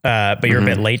Creep, but you're a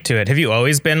bit late to it. Have you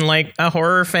always been like a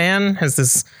horror fan? Has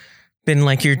this been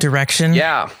like your direction?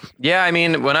 Yeah. I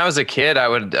mean, when I was a kid, I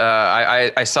would,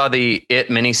 I saw the It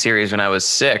miniseries when I was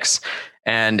 6.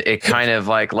 And it kind of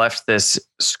like left this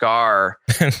scar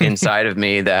inside of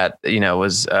me that,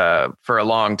 was for a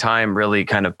long time really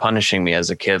kind of punishing me as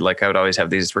a kid. Like I would always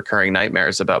have these recurring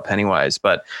nightmares about Pennywise.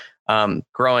 But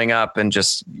growing up and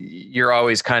just you're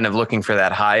always kind of looking for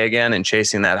that high again and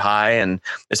chasing that high. And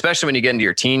especially when you get into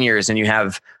your teen years and you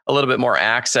have a little bit more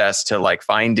access to like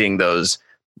finding those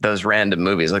random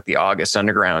movies like the August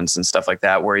Undergrounds and stuff like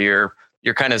that, where you're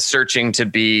kind of searching to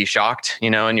be shocked,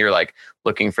 and you're like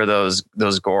looking for those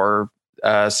gore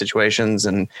situations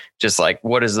and just like,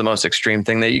 what is the most extreme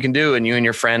thing that you can do? And you and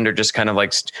your friend are just kind of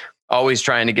like always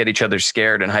trying to get each other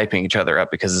scared and hyping each other up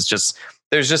because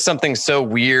there's just something so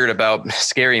weird about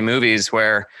scary movies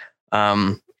where,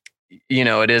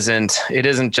 it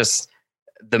isn't just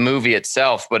the movie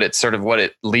itself, but it's sort of what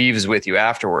it leaves with you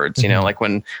afterwards. Like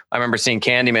when I remember seeing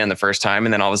Candyman the first time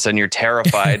and then all of a sudden you're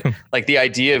terrified. Like the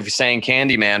idea of saying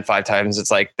Candyman 5 times,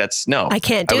 it's like, I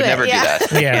can't do it. I would never do that.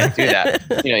 Yeah. Do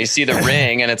that. You see The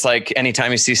Ring and it's like,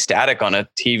 anytime you see static on a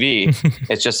TV,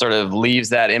 it just sort of leaves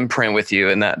that imprint with you.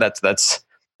 And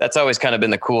that's always kind of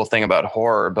been the cool thing about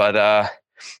horror. But,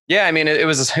 I mean, it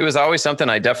was always something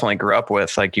I definitely grew up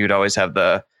with. Like you'd always have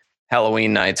the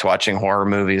Halloween nights watching horror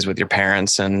movies with your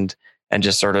parents and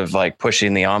just sort of like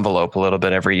pushing the envelope a little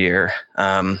bit every year.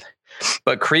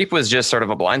 But Creep was just sort of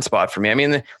a blind spot for me. I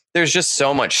mean, there's just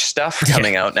so much stuff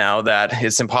coming out now that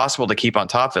it's impossible to keep on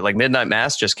top of it. Like Midnight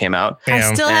Mass just came out.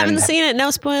 I still haven't seen it.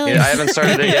 No spoilers. I haven't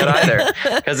started it yet either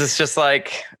because it's just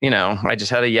like, I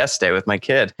just had a yes day with my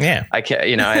kid. Yeah. I can't,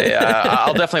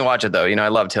 I'll definitely watch it though. I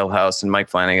loved Hill House and Mike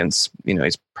Flanagan's,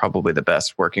 he's probably the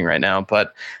best working right now.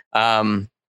 But,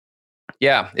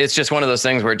 it's just one of those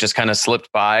things where it just kind of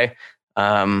slipped by,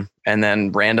 and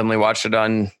then randomly watched it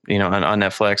on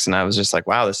Netflix, and I was just like,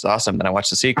 "Wow, this is awesome!" Then I watched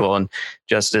the sequel, and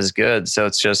just as good. So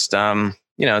it's just,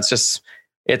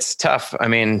 it's tough. I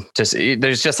mean,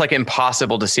 there's just like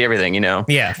impossible to see everything,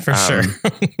 Yeah, for sure.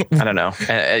 I don't know.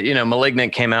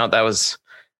 Malignant came out. That was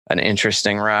an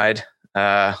interesting ride.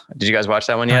 Did you guys watch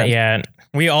that one yet? Yeah.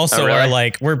 We also are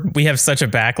like, we have such a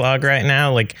backlog right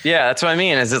now. Like, yeah, that's what I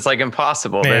mean. It's like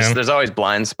impossible. There's always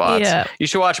blind spots. Yeah. You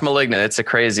should watch Malignant. It's a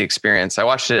crazy experience. I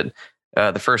watched it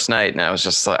the first night, and I was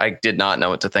just like, I did not know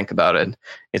what to think about it.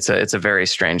 It's a very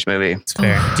strange movie. It's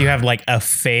fair. Do you have like a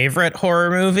favorite horror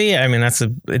movie? I mean,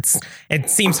 it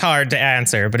seems hard to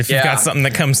answer, but if you've got something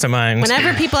that comes to mind.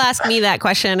 Whenever people ask me that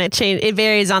question, it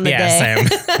varies on the day. Same.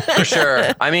 For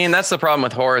sure. I mean, that's the problem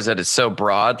with horror, is that it's so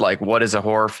broad. Like, what is a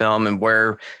horror film, and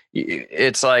where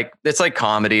it's like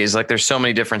comedies. Like, there's so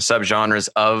many different subgenres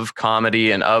of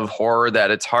comedy and of horror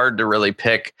that it's hard to really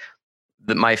pick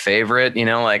my favorite,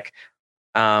 like,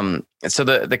 so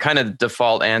the kind of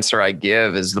default answer I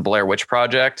give is the Blair Witch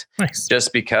Project. Nice.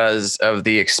 Just because of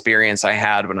the experience I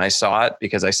had when I saw it,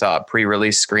 because I saw a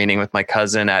pre-release screening with my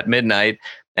cousin at midnight,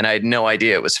 and I had no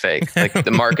idea it was fake. Like,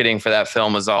 the marketing for that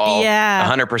film was all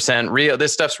 100% real.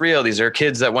 This stuff's real. These are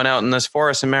kids that went out in this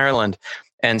forest in Maryland.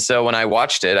 And so when I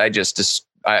watched it, I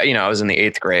was in the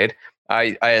 8th grade.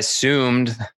 I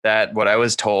assumed that what I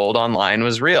was told online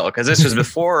was real, because this was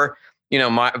before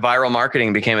my viral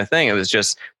marketing became a thing. It was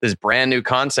just this brand new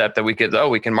concept that we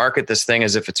can market this thing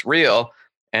as if it's real,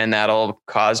 and that'll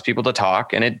cause people to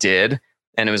talk. And it did.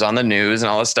 And it was on the news and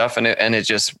all this stuff. And it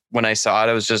just, when I saw it,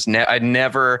 I was just, I'd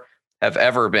never have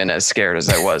ever been as scared as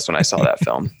I was when I saw that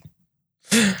film.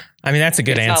 I mean, that's a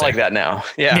good answer. It's not like that now.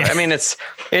 Yeah. I mean, it's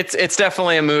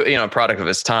definitely a movie, a product of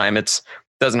its time.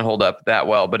 Doesn't hold up that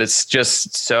well, but it's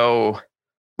just so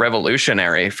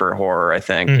revolutionary for horror, I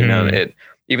think. Mm-hmm.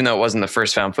 Even though it wasn't the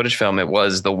first found footage film, it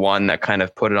was the one that kind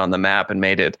of put it on the map and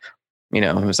made it,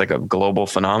 it was like a global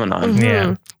phenomenon. Mm-hmm.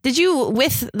 Yeah. Did you,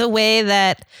 with the way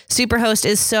that Superhost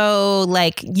is so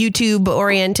like YouTube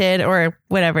oriented or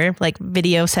whatever, like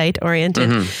video site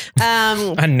oriented,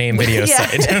 unnamed video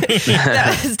site.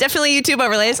 That was definitely YouTube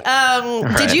overlays.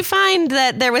 Right. Did you find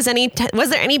that there was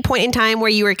there any point in time where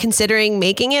you were considering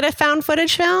making it a found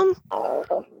footage film?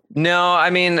 No, I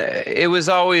mean, it was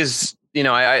always,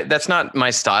 I that's not my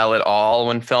style at all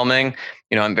when filming.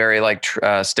 I'm very like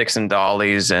sticks and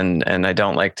dollies, and I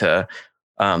don't like to,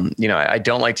 I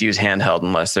don't like to use handheld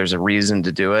unless there's a reason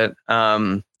to do it.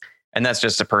 And that's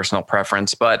just a personal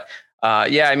preference. But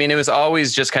I mean, it was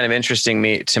always just kind of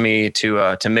interesting to me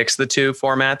to mix the two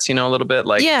formats, a little bit.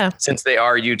 Like, since they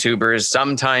are YouTubers,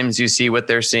 sometimes you see what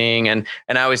they're seeing, and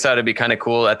I always thought it'd be kind of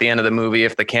cool at the end of the movie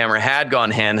if the camera had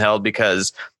gone handheld,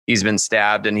 because he's been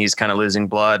stabbed and he's kind of losing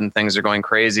blood and things are going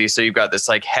crazy. So you've got this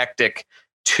like hectic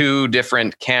 2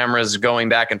 different cameras going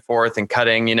back and forth and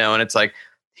cutting, and it's like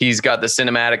he's got the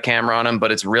cinematic camera on him,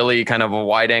 but it's really kind of a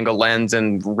wide angle lens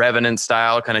and Revenant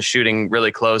style, kind of shooting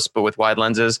really close, but with wide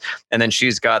lenses. And then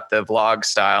she's got the vlog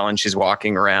style and she's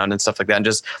walking around and stuff like that. And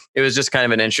it was just kind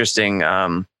of an interesting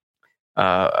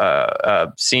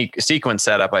sequence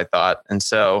setup, I thought. And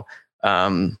so,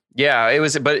 it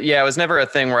was never a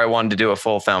thing where I wanted to do a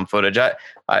full found footage.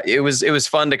 It was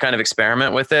fun to kind of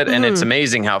experiment with it, and it's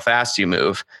amazing how fast you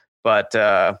move. But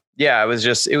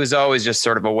it was always just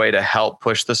sort of a way to help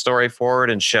push the story forward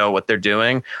and show what they're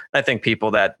doing. I think people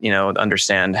that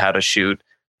understand how to shoot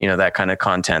that kind of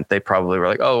content, they probably were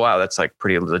like, oh wow, that's like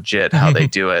pretty legit how they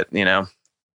do it.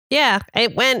 Yeah,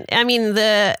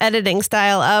 the editing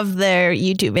style of their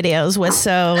YouTube videos was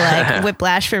so like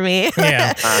whiplash for me.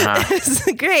 Yeah. It was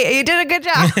great. You did a good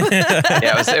job.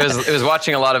 It was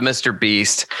watching a lot of Mr.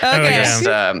 Beast. Okay.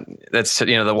 That's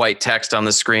the white text on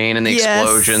the screen and the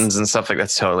explosions and stuff like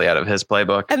that's totally out of his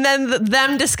playbook. And then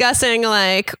them discussing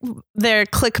like their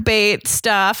clickbait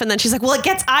stuff, and then she's like, "Well, it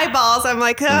gets eyeballs." I'm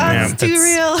like, "Oh, it's too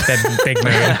real." That big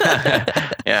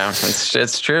move. Yeah,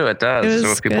 it's true. It does. It's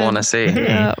what people want to see.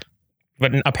 Yeah.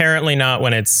 But apparently not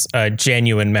when it's a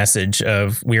genuine message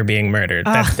of we're being murdered.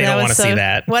 They don't want to see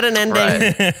that. What an ending.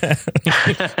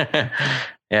 Right.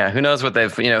 Yeah, who knows what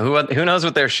they've, who knows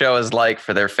what their show is like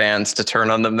for their fans to turn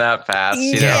on them that fast.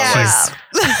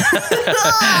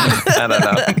 I don't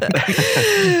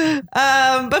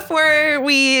know. Before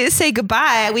we say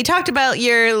goodbye, we talked about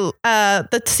your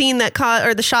the scene that caused,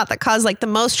 or the shot that caused like the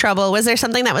most trouble. Was there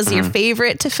something that was your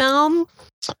favorite to film?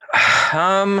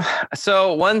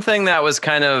 So one thing that was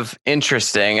kind of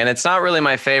interesting, and it's not really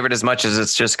my favorite as much as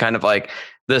it's just kind of like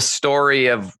the story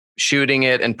of shooting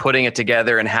it and putting it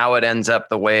together and how it ends up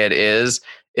the way it is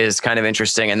kind of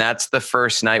interesting. And that's the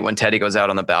first night when Teddy goes out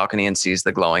on the balcony and sees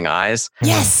the glowing eyes.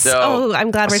 Yes.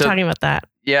 I'm glad we're talking about that.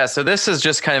 Yeah. So this is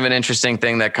just kind of an interesting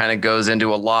thing that kind of goes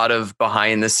into a lot of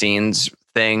behind the scenes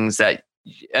things that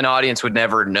an audience would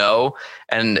never know.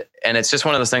 And it's just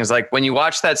one of those things, like when you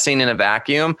watch that scene in a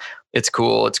vacuum, it's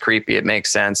cool, it's creepy, it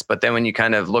makes sense. But then when you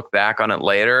kind of look back on it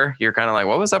later, you're kind of like,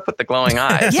 what was up with the glowing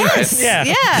eyes? Yes. Right?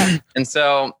 Yeah. And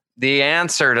so the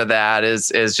answer to that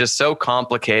is just so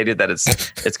complicated that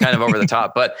it's kind of over the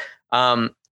top. But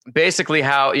basically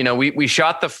how, we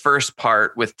shot the first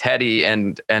part with Teddy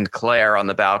and Claire on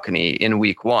the balcony in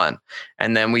week 1.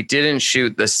 And then we didn't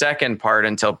shoot the second part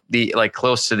until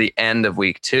close to the end of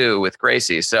week 2 with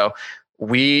Gracie. So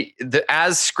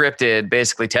as scripted,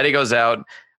 basically Teddy goes out,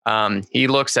 he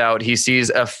looks out, he sees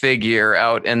a figure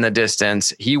out in the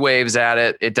distance. He waves at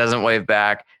it. It doesn't wave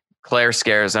back. Claire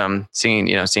scares him.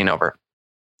 Scene over.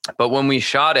 But when we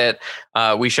shot it,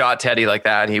 we shot Teddy like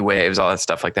that. He waves, all that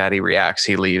stuff like that. He reacts,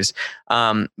 he leaves.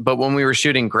 But when we were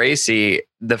shooting Gracie,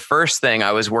 the first thing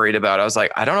I was worried about, I was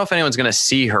like, I don't know if anyone's going to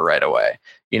see her right away.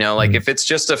 If it's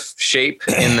just a shape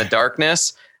in the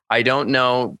darkness, I don't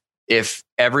know if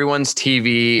everyone's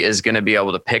TV is going to be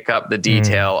able to pick up the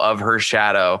detail of her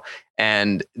shadow,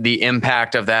 and the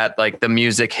impact of that, like the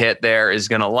music hit there, is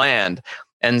going to land.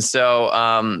 And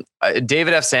so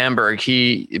David F. Sandberg,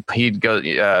 he goes,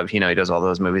 he does all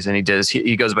those movies, and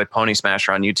he goes by Pony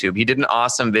Smasher on YouTube. He did an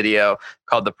awesome video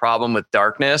called The Problem with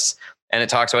Darkness. And it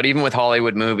talks about, even with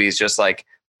Hollywood movies, just like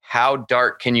how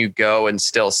dark can you go and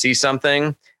still see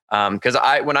something? Because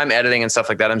when I'm editing and stuff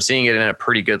like that, I'm seeing it in a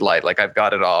pretty good light. Like I've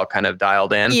got it all kind of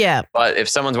dialed in. Yeah. But if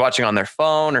someone's watching on their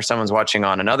phone or someone's watching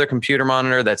on another computer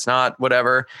monitor that's not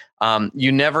whatever,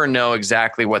 you never know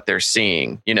exactly what they're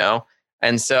seeing,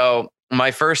 And so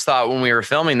my first thought when we were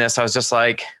filming this, I was just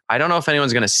like, I don't know if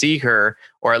anyone's going to see her,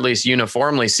 or at least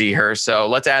uniformly see her. So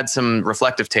let's add some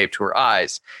reflective tape to her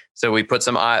eyes. So we put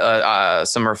some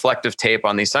reflective tape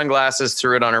on these sunglasses,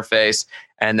 threw it on her face,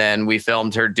 and then we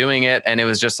filmed her doing it. And it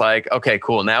was just like, okay,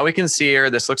 cool. Now we can see her.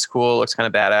 This looks cool. Looks kind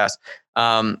of badass.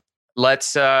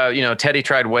 Let's, Teddy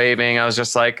tried waving. I was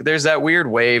just like, there's that weird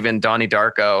wave in Donnie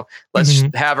Darko. Let's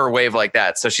have her wave like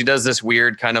that. So she does this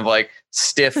weird kind of like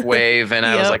stiff wave. And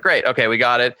I was like, great. Okay, we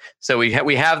got it. So we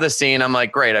have the scene. I'm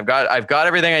like, great. I've got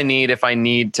everything I need if I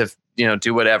need to,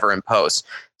 do whatever in post.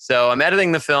 So I'm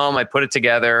editing the film. I put it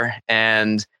together,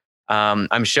 and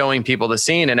I'm showing people the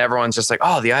scene, and everyone's just like,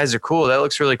 oh, the eyes are cool. That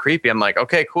looks really creepy. I'm like,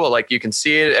 okay, cool. Like you can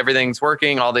see it. Everything's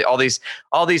working. All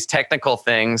these technical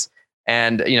things.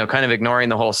 And, kind of ignoring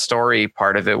the whole story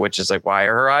part of it, which is like, why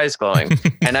are her eyes glowing?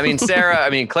 And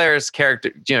Claire's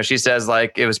character, she says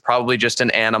like, it was probably just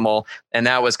an animal. And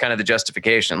that was kind of the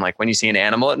justification. Like when you see an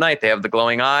animal at night, they have the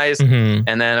glowing eyes. Mm-hmm.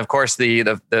 And then of course the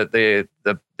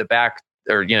back,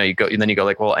 or, you go, and then you go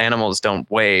like, well, animals don't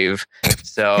wave.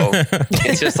 So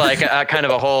it's just like a kind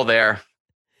of a hole there.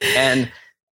 And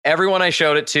everyone I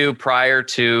showed it to prior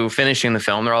to finishing the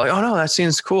film, they're all like, oh no, that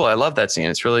scene's cool. I love that scene.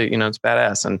 It's really, it's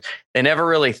badass. And they never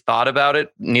really thought about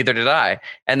it. Neither did I.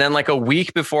 And then like a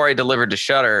week before I delivered to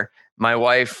Shudder, my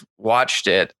wife watched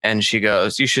it and she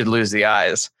goes, you should lose the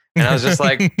eyes. And I was just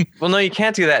like, well, no, you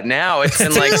can't do that now. It's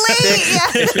been like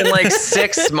it's been like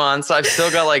 6 months. I've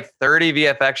still got like 30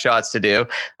 VFX shots to do.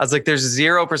 I was like, there's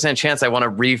 0% chance I want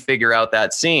to refigure out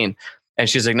that scene. And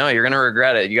she's like, no, you're going to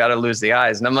regret it. You got to lose the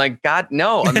eyes. And I'm like, God,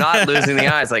 no, I'm not losing the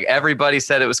eyes. Like everybody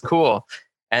said it was cool.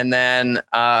 And then,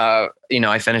 I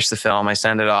finished the film. I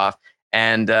sent it off.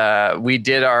 And we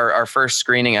did our first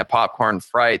screening at Popcorn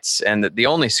Frights, and the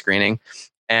only screening.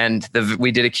 And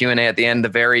we did a Q&A at the end. The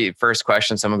very first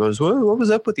question, someone goes, whoa, what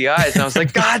was up with the eyes? And I was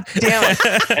like, God damn it.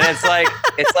 And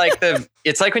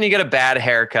it's like when you get a bad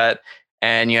haircut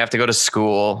and you have to go to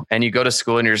school, and you're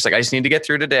just like, I just need to get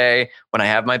through today when I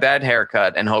have my bad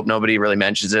haircut and hope nobody really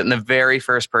mentions it. And the very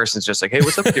first person's just like, hey,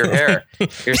 what's up with your hair?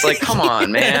 You're just like, come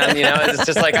on, man. It's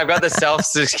just like, I've got this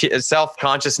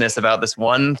self-consciousness about this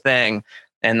one thing.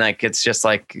 And like, it's just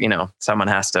like, someone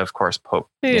has to, of course, poke.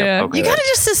 Yeah. You got to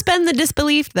just suspend the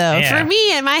disbelief, though. Yeah. For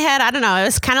me, in my head, I don't know. It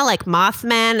was kind of like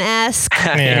Mothman-esque.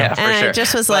 Yeah, and sure. It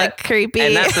just was like creepy.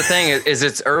 And that's the thing is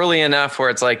it's early enough where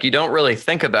it's like, you don't really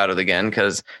think about it again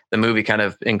because the movie kind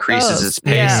of increases its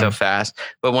pace so fast.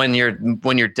 But when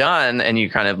you're done and you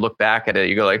kind of look back at it,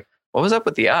 you go like, what was up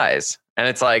with the eyes? And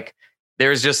it's like,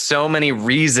 there's just so many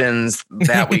reasons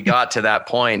that we got to that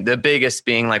point. The biggest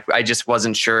being like, I just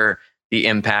wasn't sure the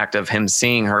impact of him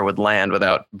seeing her would land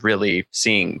without really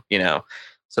seeing,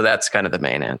 So that's kind of the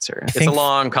main answer. It's a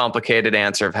long, complicated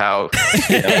answer of how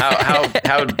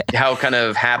how kind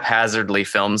of haphazardly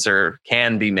films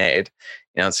can be made.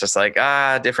 It's just like,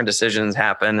 different decisions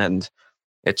happen, and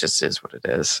it just is what it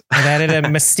is. It added a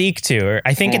mystique to her.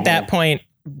 I think at that point,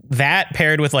 that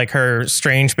paired with like her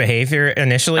strange behavior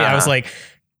initially, I was like,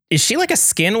 is she like a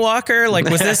skinwalker? Like,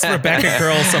 was this Rebecca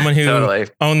girl someone who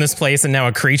owned this place and now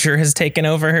a creature has taken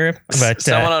over her? But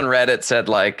someone on Reddit said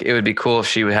like it would be cool if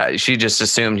she just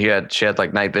assumed she had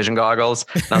like night vision goggles.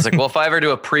 And I was like, well, if I ever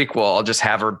do a prequel, I'll just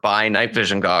have her buy night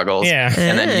vision goggles, and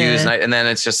then use night, and then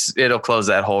it'll close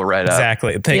that hole right up.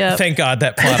 Exactly. Thank God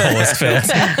that plot hole was filled.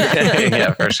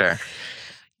 Yeah, for sure.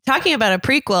 Talking about a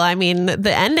prequel, I mean,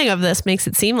 the ending of this makes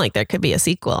it seem like there could be a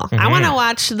sequel. I want to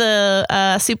watch the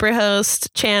Superhost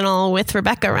channel with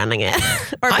Rebecca running it.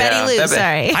 Or Betty Lou,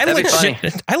 sorry.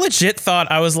 I legit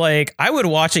thought, I was like, I would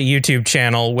watch a YouTube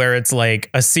channel where it's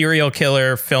like a serial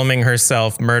killer filming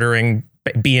herself murdering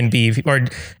B&B or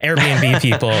Airbnb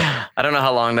people. I don't know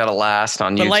how long that'll last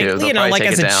on but YouTube. like, you know, like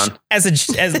as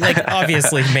like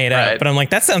obviously made up, Right. but I'm like,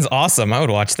 that sounds awesome. I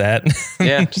would watch that.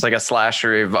 Yeah, just like a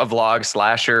slasher, a vlog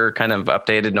slasher kind of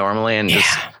updated normally. And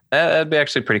just that'd be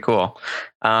actually pretty cool.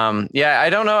 I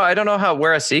don't know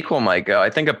where a sequel might go.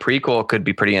 I think a prequel could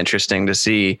be pretty interesting to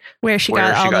see where she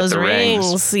got all those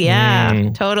rings. Yeah,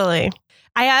 totally.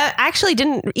 I actually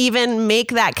didn't even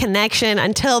make that connection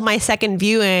until my second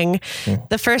viewing.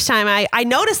 The first time I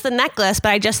noticed the necklace,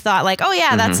 but I just thought like, oh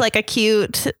yeah, that's like a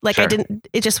cute, like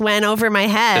it just went over my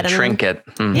head. The trinket.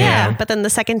 Yeah. But then the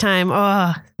second time,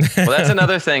 Well, that's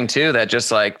another thing too, that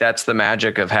just like, that's the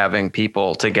magic of having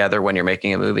people together when you're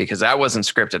making a movie. Cause that wasn't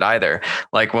scripted either.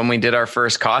 Like when we did our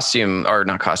first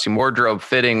wardrobe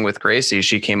fitting with Gracie,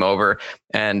 she came over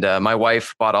and my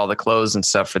wife bought all the clothes and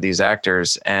stuff for these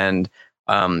actors. And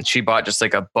she bought just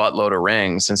like a buttload of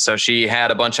rings. And so she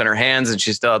had a bunch on her hands and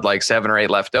she still had like 7 or 8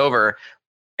 left over.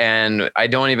 And I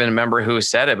don't even remember who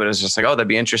said it, but it was just like, oh, that'd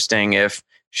be interesting if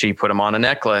she put them on a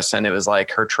necklace and it was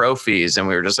like her trophies. And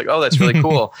we were just like, oh, that's really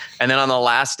cool. And then on the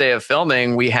last day of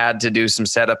filming, we had to do some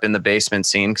setup in the basement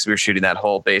scene because we were shooting that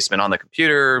whole basement on the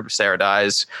computer. Sarah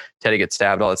dies, Teddy gets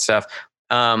stabbed, all that stuff.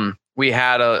 We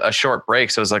had a short break.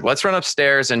 So it was like, let's run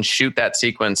upstairs and shoot that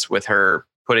sequence with her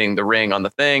putting the ring on the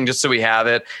thing just so we have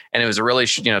it. And it was really,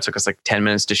 it took us like 10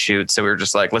 minutes to shoot. So we were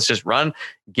just like, let's just run,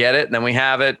 get it. And then we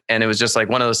have it. And it was just like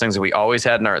one of those things that we always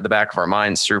had in the back of our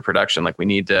minds through production. Like we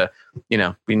need to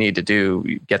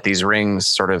get these rings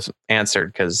sort of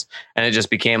answered and it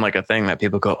just became like a thing that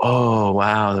people go, oh,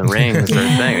 wow, the rings are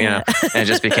a thing, and it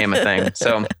just became a thing.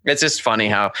 So it's just funny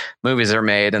how movies are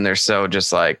made and they're so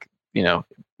just like,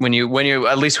 when you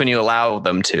at least when you allow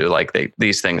them to, like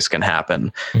these things can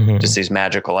happen, just these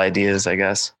magical ideas, I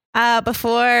guess.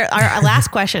 Before our last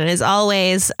question is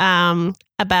always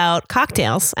about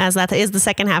cocktails, as that is the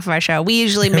second half of our show. We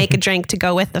usually make a drink to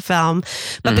go with the film,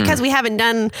 but because we haven't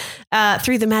done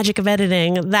through the magic of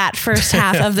editing that first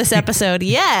half of this episode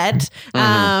yet,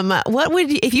 what would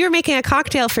if you were making a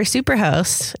cocktail for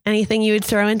Superhost? Anything you would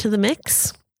throw into the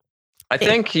mix? I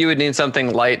think you would need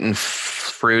something light and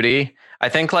fruity. I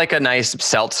think like a nice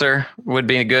seltzer would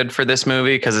be good for this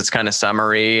movie because it's kind of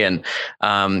summery and,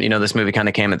 this movie kind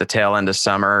of came at the tail end of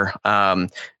summer.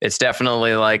 It's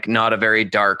definitely like not a very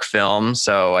dark film.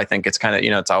 So I think it's kind of,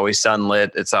 it's always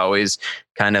sunlit. It's always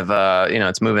kind of,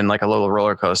 it's moving like a little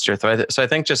roller coaster. So I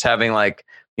think just having like,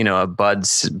 a Bud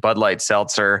Light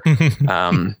seltzer,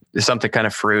 something kind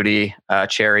of fruity,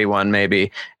 cherry one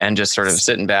maybe, and just sort of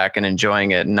sitting back and enjoying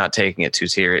it and not taking it too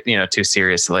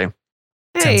seriously.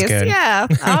 Nice. Yeah.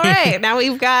 All right. Now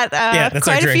we've got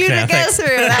quite a few to go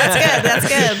through. That's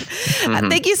good.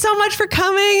 Thank you so much for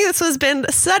coming. This has been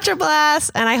such a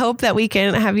blast, and I hope that we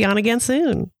can have you on again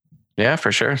soon. Yeah,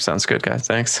 for sure. Sounds good, guys.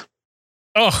 Thanks.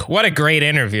 Oh, what a great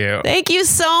interview. Thank you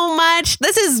so much.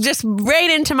 This is just right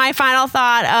into my final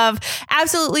thought of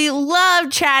absolutely love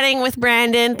chatting with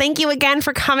Brandon. Thank you again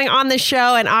for coming on the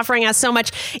show and offering us so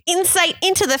much insight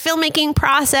into the filmmaking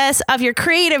process of your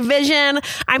creative vision.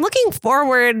 I'm looking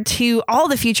forward to all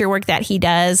the future work that he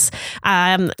does.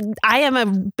 I am a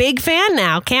big fan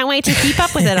now. Can't wait to keep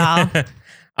up with it all.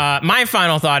 My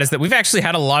final thought is that we've actually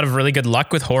had a lot of really good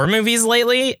luck with horror movies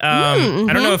lately. I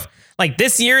don't know if like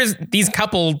these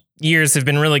couple years have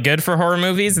been really good for horror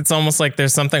movies. It's almost like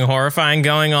there's something horrifying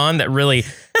going on that really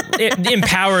it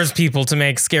empowers people to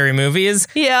make scary movies.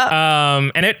 Yeah.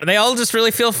 And they all just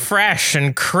really feel fresh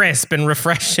and crisp and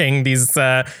refreshing.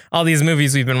 All these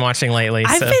movies we've been watching lately.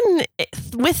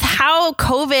 With how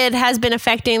COVID has been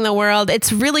affecting the world,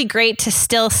 it's really great to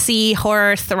still see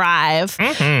horror thrive.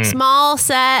 Small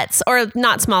sets, or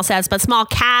not small sets, but small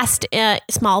cast,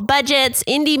 small budgets,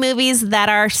 indie movies that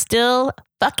are still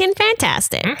fucking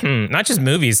fantastic. Not just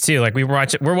movies too. Like we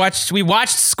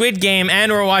watched Squid Game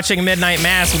and we're watching Midnight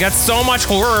Mass. We got so much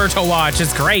horror to watch.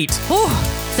 It's great. Whew,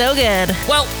 so good.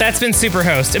 Well, that's been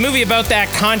Superhost, a movie about that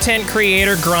content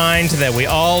creator grind that we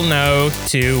all know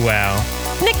too well.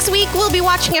 Next week, we'll be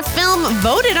watching a film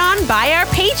voted on by our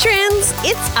patrons.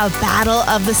 It's a battle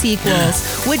of the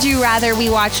sequels. Would you rather we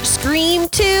watch Scream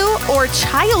 2 or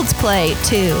Child's Play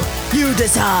 2? You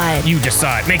decide. You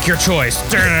decide. Make your choice.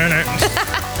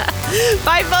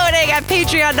 By voting at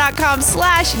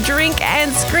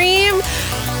patreon.com/drinkandscream.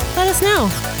 Let us know.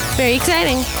 Very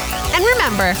exciting. And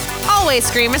remember, always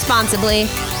scream responsibly.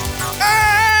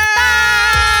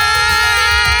 Bye!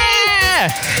 Yeah.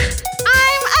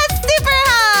 I'm a super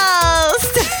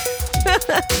host.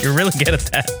 You're really good at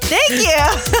that. Thank you.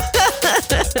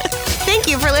 Thank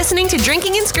you for listening to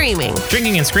Drinking and Screaming.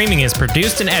 Drinking and Screaming is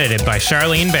produced and edited by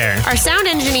Charlene Bear. Our sound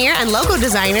engineer and logo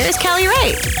designer is Kelly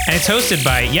Wright. And it's hosted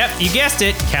by, yep, you guessed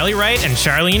it, Kelly Wright and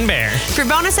Charlene Bear. For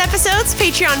bonus episodes,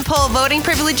 Patreon poll voting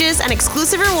privileges, and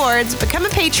exclusive rewards, become a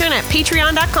patron at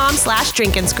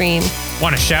patreon.com/drinkandscream.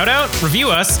 Want a shout out?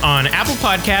 Review us on Apple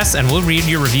Podcasts and we'll read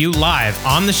your review live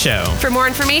on the show. For more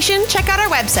information, check out our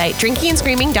website,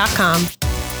 drinkingandscreaming.com.